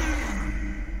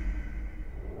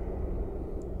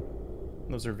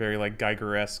 Those are very like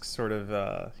Geiger-esque sort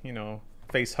of, you know,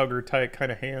 face hugger type kind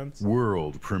of hands.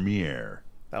 World premiere.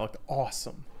 That looked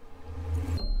awesome.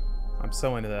 I'm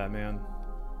so into that, man.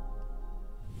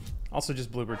 Also just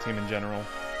Bloober Team in general.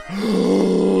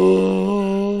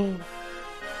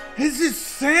 Is this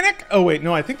Sonic? Oh wait,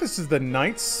 no, I think this is the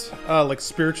Knight's like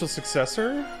spiritual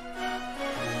successor.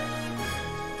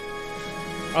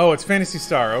 Oh, it's Phantasy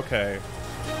Star, okay.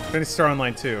 Phantasy Star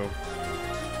Online 2.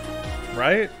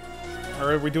 Right?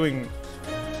 Or are we doing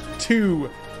two?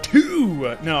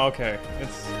 No, okay.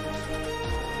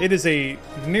 It is a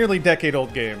nearly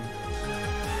decade-old game.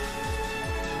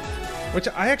 Which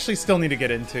I actually still need to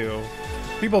get into.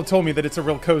 People have told me that it's a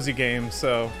real cozy game,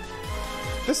 so...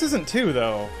 This isn't 2,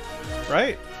 though.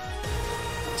 Right?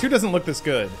 2 doesn't look this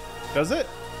good. Does it?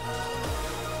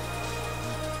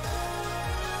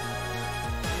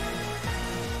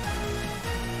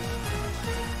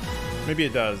 Maybe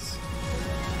it does.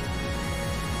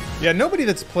 Yeah, nobody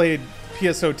that's played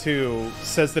PSO2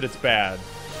 says that it's bad.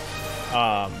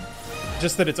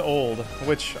 Just that it's old,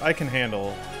 which I can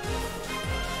handle.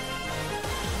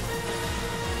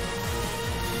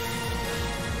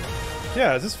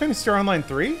 Yeah, is this Phantasy Star Online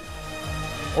 3?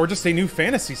 Or just a new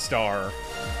Phantasy Star?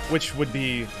 Which would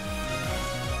be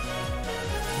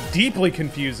deeply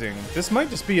confusing. This might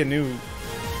just be a new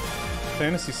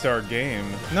Phantasy Star game.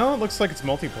 No, it looks like it's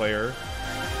multiplayer.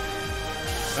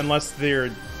 Unless they're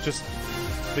just...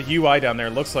 The UI down there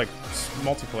looks like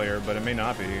multiplayer, but it may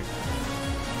not be.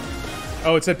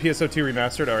 Oh, it said PSO2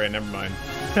 remastered? Alright, never mind.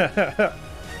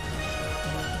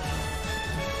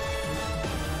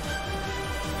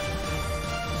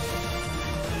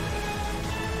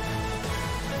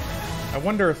 I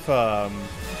wonder if,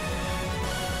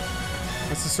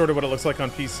 this is sort of what it looks like on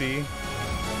PC.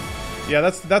 Yeah,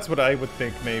 that's what I would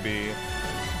think, maybe.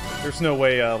 There's no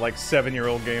way like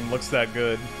 7-year-old game looks that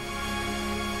good.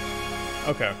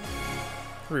 Okay.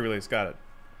 Re-release, got it.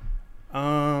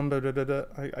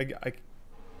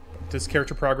 Does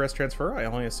character progress transfer? I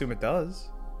only assume it does.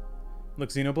 Look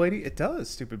Xenoblade-y? It does,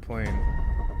 stupid plane.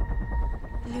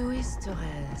 Luis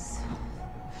Torres.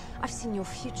 I've seen your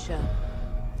future.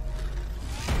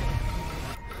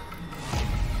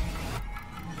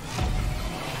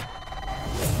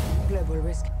 Global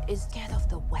risk is scared of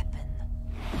the weapon.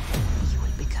 You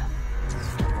will become.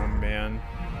 Oh man.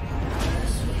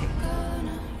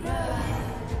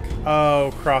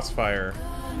 Oh, Crossfire.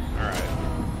 Alright.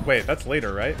 Wait, that's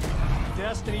later, right?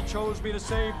 Destiny chose me to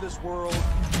save this world.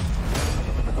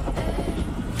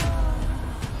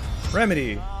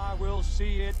 Remedy. I will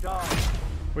see it done.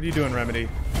 What are you doing, Remedy?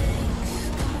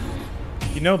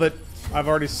 You know that I've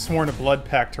already sworn a blood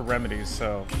pact to Remedy,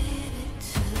 so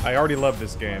I already love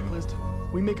this game.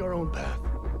 We make our own path.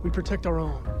 We protect our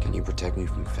own. Can you protect me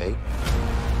from fate?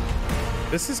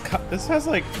 This has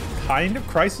like kind of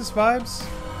Crisis vibes.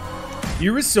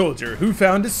 You're a soldier who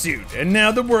found a suit, and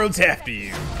now the world's after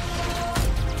you.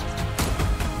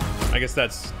 I guess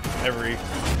that's every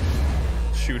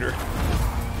shooter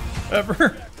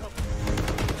ever.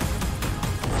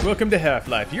 Welcome to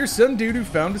Half-Life. You're some dude who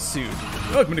found a suit.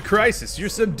 Welcome to Crisis. You're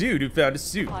some dude who found a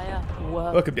suit.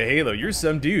 Welcome to Halo. You're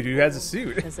some dude who has a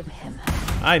suit. Because of him.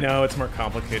 I know, it's more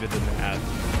complicated than that.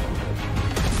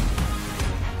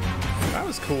 That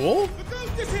was cool.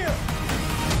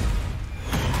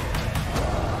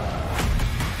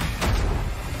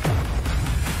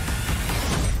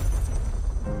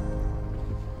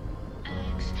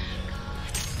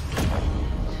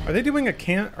 Are they doing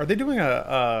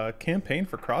a campaign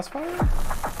for Crossfire?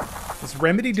 Is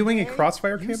Remedy doing a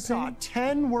Crossfire campaign? You saw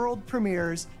 10 world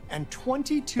premieres and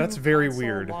 22 That's very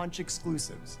weird. launch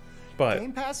exclusives. But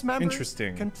Game Pass members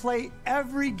interesting. can play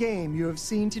every game you have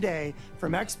seen today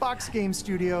from Xbox Game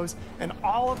Studios and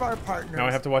all of our partners. Now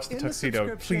I have to watch the in tuxedo.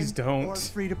 subscription Please don't. Or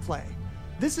free to play.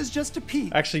 This is just a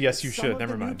peek. Actually, yes, you at some should. of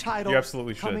Never the new mind. titles You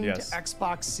absolutely should. coming Yes. to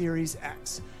Xbox Series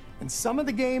X. And some of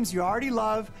the games you already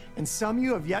love and some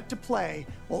you have yet to play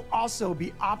will also be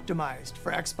optimized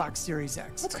for Xbox Series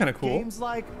X. That's kind of cool. Games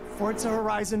like Forza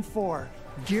Horizon 4,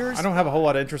 Gears. I don't have a whole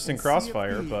lot of interest in and Sea of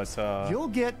Crossfire, Thieves. but You'll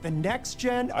get the next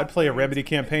gen. I'd play a upgrades Remedy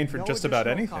campaign for at no just about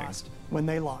additional anything. cost when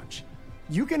they launch.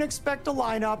 You can expect a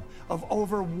lineup of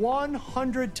over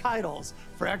 100 titles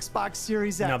for Xbox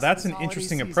Series X. Now that's this an holiday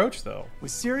interesting season. approach, though. With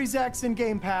Series X and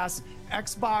Game Pass,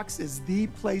 Xbox is the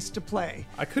place to play.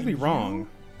 I could be wrong,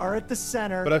 Are at the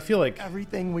center. but I feel like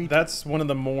everything we that's one of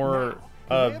the more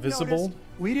visible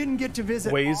we didn't get to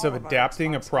visit ways of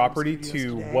adapting a property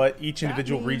to what each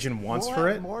individual region wants for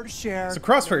it. So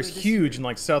Crossfire is huge in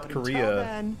like South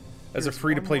Korea as a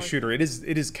free-to-play shooter. It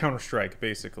is Counter-Strike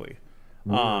basically.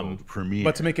 Premiere.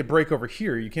 But to make it break over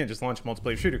here, you can't just launch a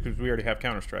multiplayer shooter because we already have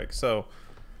Counter-Strike. So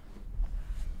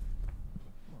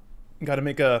got to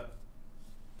make a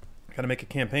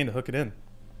campaign to hook it in.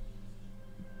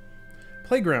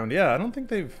 Playground, yeah, I don't think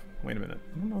they've. Wait a minute,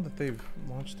 I don't know that they've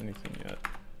launched anything yet.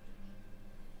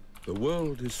 The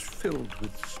world is filled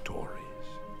with stories.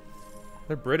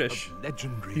 They're British.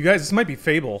 Legendary. You guys, this might be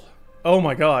Fable. Oh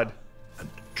my god. And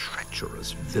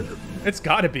treacherous villains. It's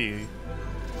gotta be.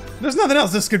 There's nothing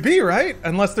else this could be, right?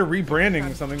 Unless they're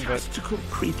rebranding something, but... Fantastical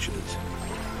creatures.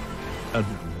 And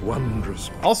wondrous...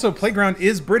 Also, Playground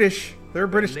is British. They're a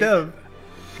British dev.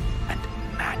 And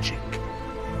magic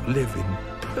live in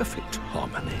perfect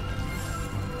harmony.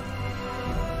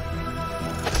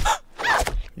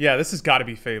 Yeah, this has got to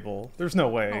be Fable. There's no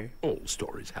way. All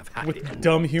stories have happy With endings.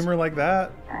 dumb humor like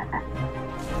that.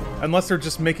 Unless they're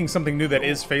just making something new that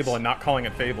is Fable and not calling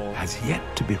it Fable. Has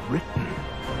yet to be written.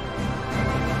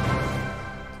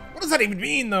 What does that even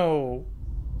mean, though?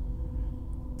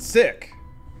 Sick.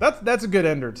 That's a good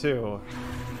ender, too.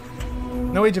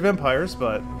 No Age of Empires,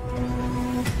 but...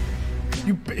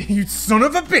 You son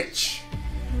of a bitch!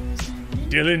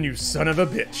 Dylan, you son of a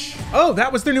bitch. Oh,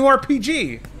 that was their new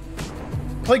RPG!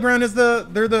 Playground is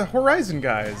they're the Horizon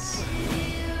guys.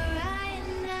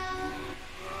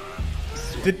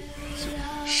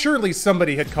 Surely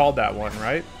somebody had called that one,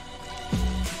 right?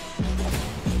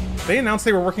 They announced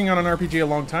they were working on an RPG a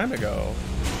long time ago.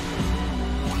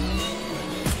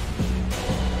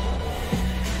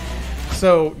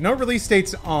 So, no release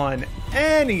dates on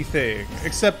anything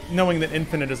except knowing that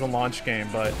Infinite is a launch game,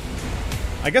 but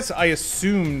I guess I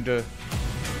assumed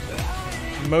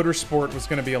Motorsport was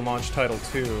going to be a launch title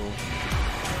too.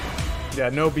 Yeah,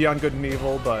 no Beyond Good and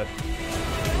Evil, but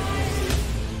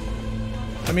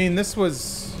I mean, this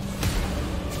was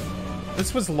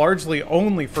largely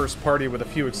only first party with a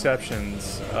few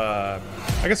exceptions. I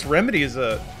guess Remedy is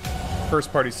a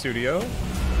first party studio,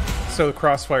 so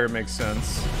Crossfire makes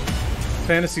sense.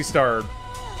 Phantasy Star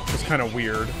was kind of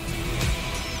weird.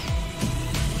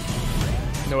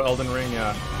 No Elden Ring,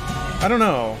 yeah. I don't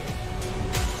know.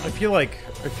 I feel like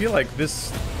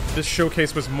this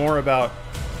showcase was more about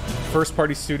first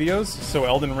party studios, so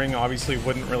Elden Ring obviously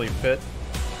wouldn't really fit.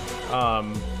 Huh.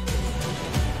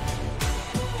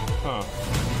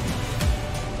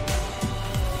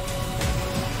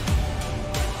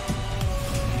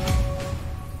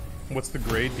 What's the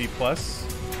grade? D+?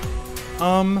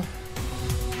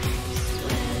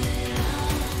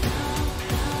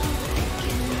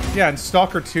 Yeah, and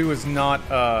Stalker 2 is not,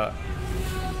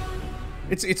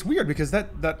 It's weird because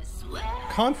that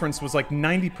conference was like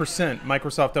 90%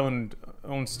 Microsoft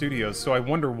owned studios, so I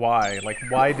wonder why. Like,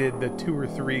 why did the 2 or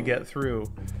 3 get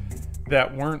through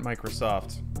that weren't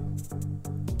Microsoft?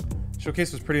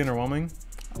 Showcase was pretty underwhelming.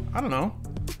 I don't know.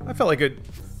 I felt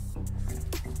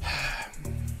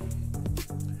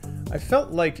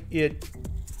like it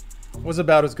was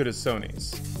about as good as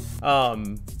Sony's.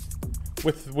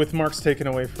 With marks taken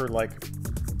away for like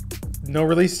no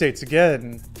release dates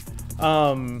again.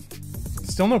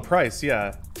 Still no price,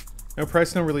 yeah. No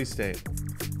price, no release date.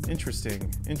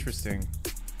 Interesting.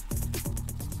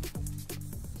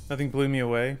 Nothing blew me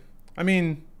away. I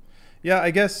mean, yeah,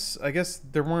 I guess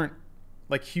there weren't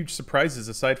like huge surprises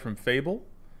aside from Fable.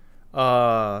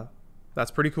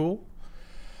 That's pretty cool.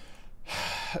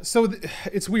 So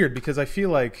it's weird because I feel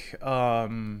like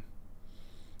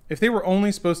if they were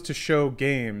only supposed to show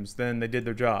games, then they did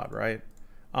their job, right?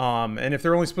 And if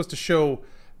they're only supposed to show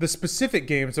the specific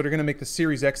games that are going to make the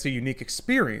Series X a unique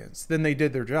experience, then they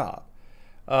did their job,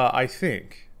 I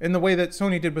think. In the way that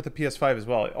Sony did with the PS5 as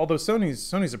well. Although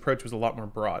Sony's approach was a lot more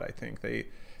broad, I think.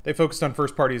 They focused on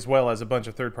first party as well as a bunch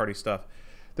of third party stuff.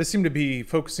 They seem to be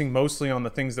focusing mostly on the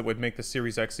things that would make the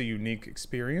Series X a unique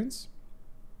experience.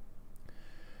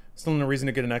 Still no reason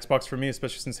to get an Xbox for me,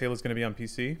 especially since Halo's going to be on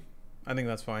PC. I think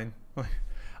that's fine.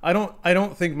 I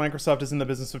don't think Microsoft is in the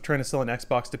business of trying to sell an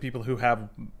Xbox to people who have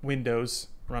Windows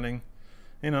running.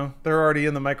 You know, they're already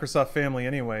in the Microsoft family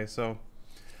anyway, so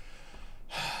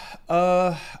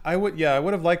I would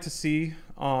have liked to see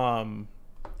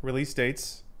release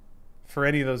dates for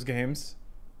any of those games.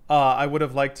 I would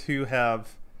have liked to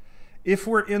have, if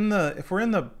we're in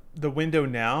the window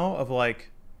now of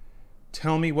like,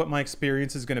 tell me what my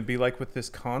experience is going to be like with this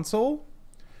console,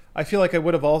 I feel like I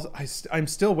would have also. I'm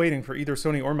still waiting for either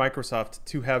Sony or Microsoft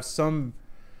to have some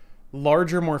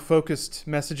larger, more focused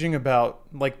messaging about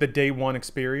like the day one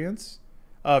experience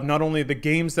of not only the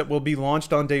games that will be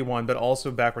launched on day one, but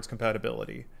also backwards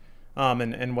compatibility,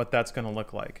 and what that's going to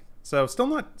look like. So still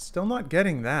not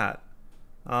getting that.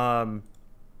 But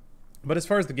as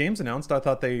far as the games announced, I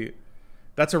thought I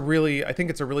think it's a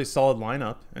really solid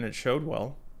lineup, and it showed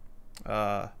well.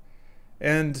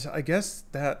 And I guess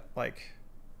that, like,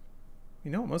 you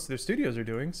know what most of their studios are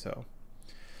doing, so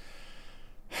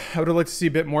I would have liked to see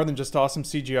a bit more than just awesome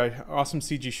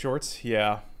CG shorts.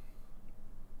 Yeah.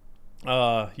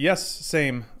 Yes,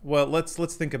 same. Well, let's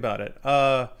think about it.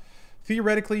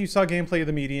 Theoretically, you saw gameplay of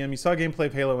the Medium, you saw gameplay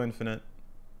of Halo Infinite.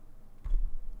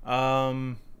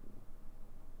 That's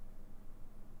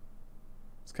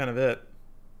kind of it.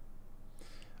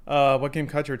 What game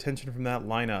caught your attention from that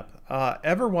lineup?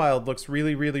 Everwild looks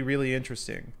really, really, really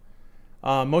interesting.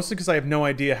 Mostly because I have no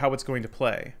idea how it's going to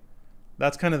play.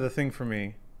 That's kind of the thing for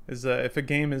me. Is if a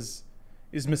game is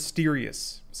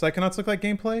mysterious. Psychonauts look like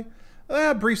gameplay?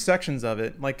 Brief sections of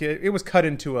it. Like it was cut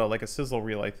into a sizzle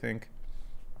reel, I think.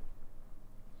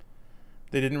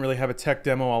 They didn't really have a tech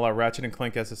demo a la Ratchet and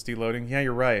Clank SSD loading. Yeah,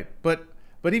 you're right. But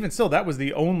even still, that was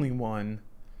the only one.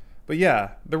 But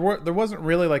yeah, there wasn't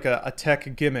really like a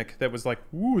tech gimmick that was like,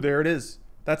 ooh, there it is.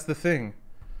 That's the thing.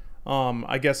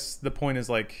 I guess the point is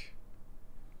like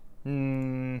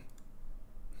that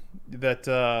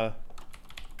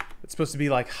it's supposed to be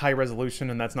like high resolution,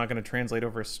 and that's not going to translate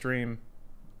over a stream.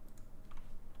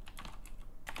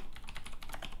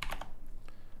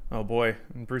 Oh boy,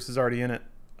 and Bruce is already in it.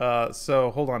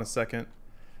 So hold on a second.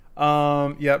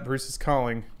 Yeah, Bruce is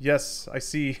calling. Yes, I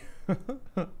see.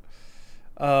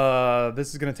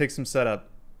 This is gonna take some setup.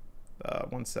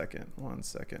 One second.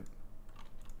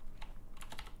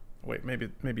 Wait,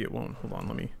 maybe it won't. Hold on,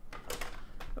 let me.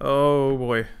 Oh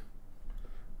boy.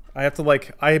 I have to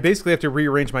like, I basically have to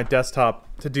rearrange my desktop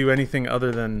to do anything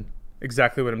other than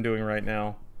exactly what I'm doing right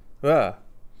now. Ugh.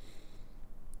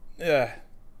 Yeah.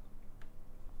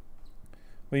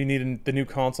 Well, you need the new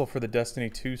console for the Destiny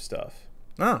 2 stuff.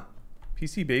 Ah,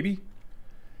 PC baby.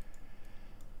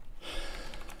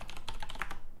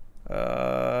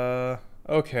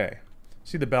 Okay.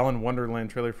 See the Balan Wonderland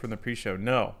trailer from the pre-show?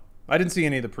 No, I didn't see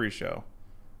any of the pre-show.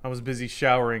 I was busy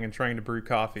showering and trying to brew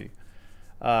coffee.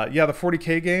 Yeah, the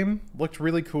 40K game looked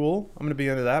really cool. I'm gonna be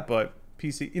into that, but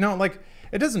PC, you know, like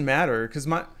it doesn't matter because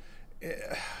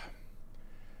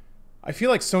I feel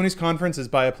like Sony's conference is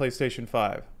buy a PlayStation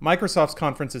 5. Microsoft's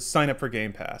conference is sign up for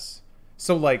Game Pass.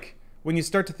 So like when you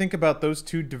start to think about those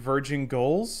two diverging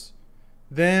goals,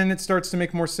 then it starts to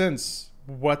make more sense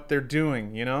what they're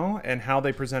doing, you know, and how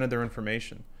they presented their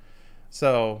information.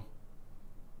 So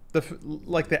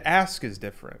the ask is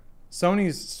different.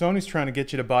 Sony's trying to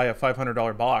get you to buy a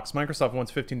 $500 box. Microsoft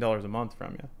wants $15 a month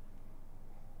from you.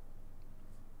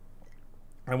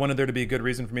 I wanted there to be a good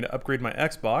reason for me to upgrade my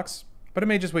Xbox, but I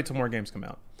may just wait till more games come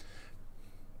out.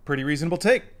 Pretty reasonable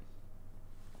take.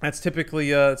 That's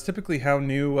typically it's typically how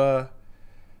new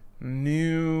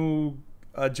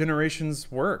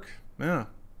generations work. Yeah,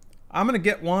 I'm gonna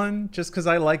get one just because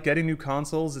I like getting new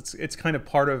consoles. It's kind of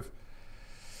part of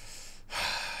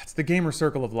it's the gamer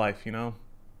circle of life, you know.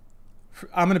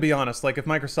 I'm gonna be honest. Like if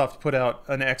Microsoft put out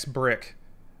an X brick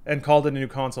and called it a new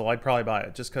console, I'd probably buy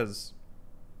it just because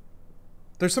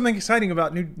there's something exciting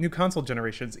about new console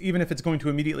generations, even if it's going to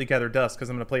immediately gather dust because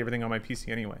I'm going to play everything on my PC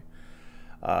anyway.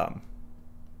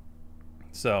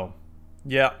 So,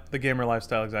 yeah, the gamer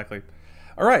lifestyle, exactly.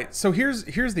 All right, so here's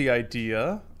the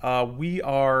idea. We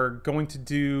are going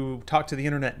to talk to the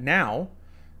internet now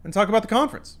and talk about the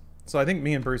conference. So I think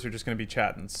me and Bruce are just going to be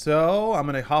chatting. So I'm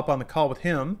going to hop on the call with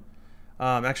him.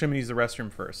 Actually, I'm going to use the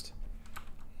restroom first.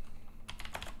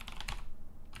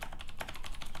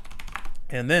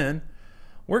 And then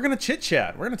we're going to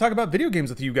chit-chat. We're going to talk about video games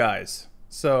with you guys.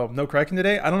 So, no Kraken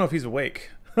today? I don't know if he's awake.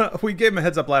 We gave him a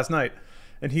heads up last night,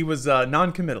 and he was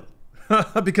non-committal.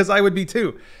 Because I would be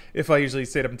too, if I usually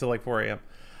stayed up until like 4 a.m.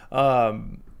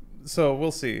 So,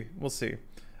 we'll see. We'll see.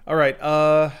 All right.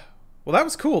 Well, that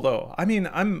was cool, though. I mean,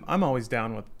 I'm always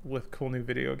down with cool new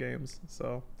video games.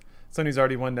 So, Sony's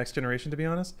already won next generation, to be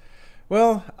honest.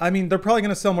 Well, I mean, they're probably going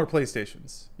to sell more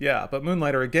PlayStations. Yeah, but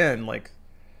Moonlighter, again, like,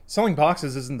 selling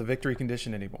boxes isn't the victory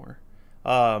condition anymore.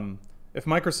 If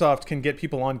Microsoft can get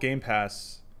people on Game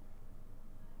Pass,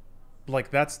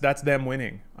 like that's them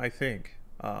winning, I think.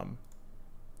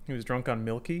 He was drunk on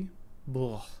Milky.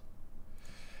 Ugh.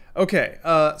 Okay,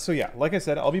 so yeah, like I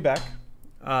said, I'll be back.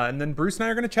 And then Bruce and I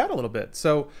are going to chat a little bit.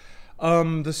 So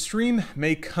the stream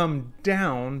may come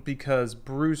down because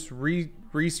Bruce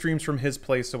restreams from his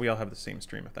place, so we all have the same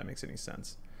stream, if that makes any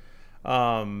sense.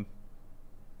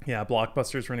 Yeah,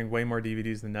 Blockbuster's running way more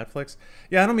DVDs than Netflix.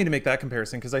 Yeah, I don't mean to make that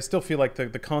comparison because I still feel like the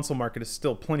console market is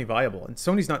still plenty viable, and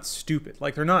Sony's not stupid.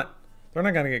 Like they're not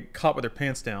going to get caught with their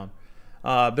pants down.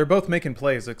 They're both making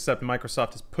plays, except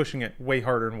Microsoft is pushing it way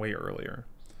harder and way earlier.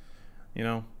 You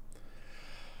know.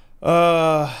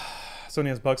 Sony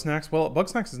has Bugsnax. Well,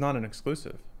 Bugsnax is not an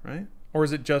exclusive, right? Or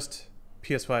is it just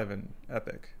PS5 and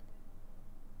Epic?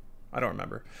 I don't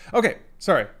remember. Okay,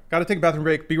 sorry. Got to take a bathroom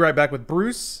break. Be right back with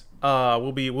Bruce.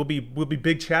 We'll be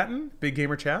big chatting, big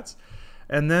gamer chats,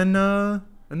 and then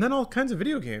all kinds of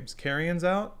video games. Carrion's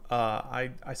out.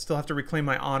 I still have to reclaim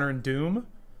my honor in Doom.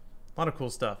 A lot of cool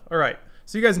stuff. All right,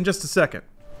 see you guys in just a second.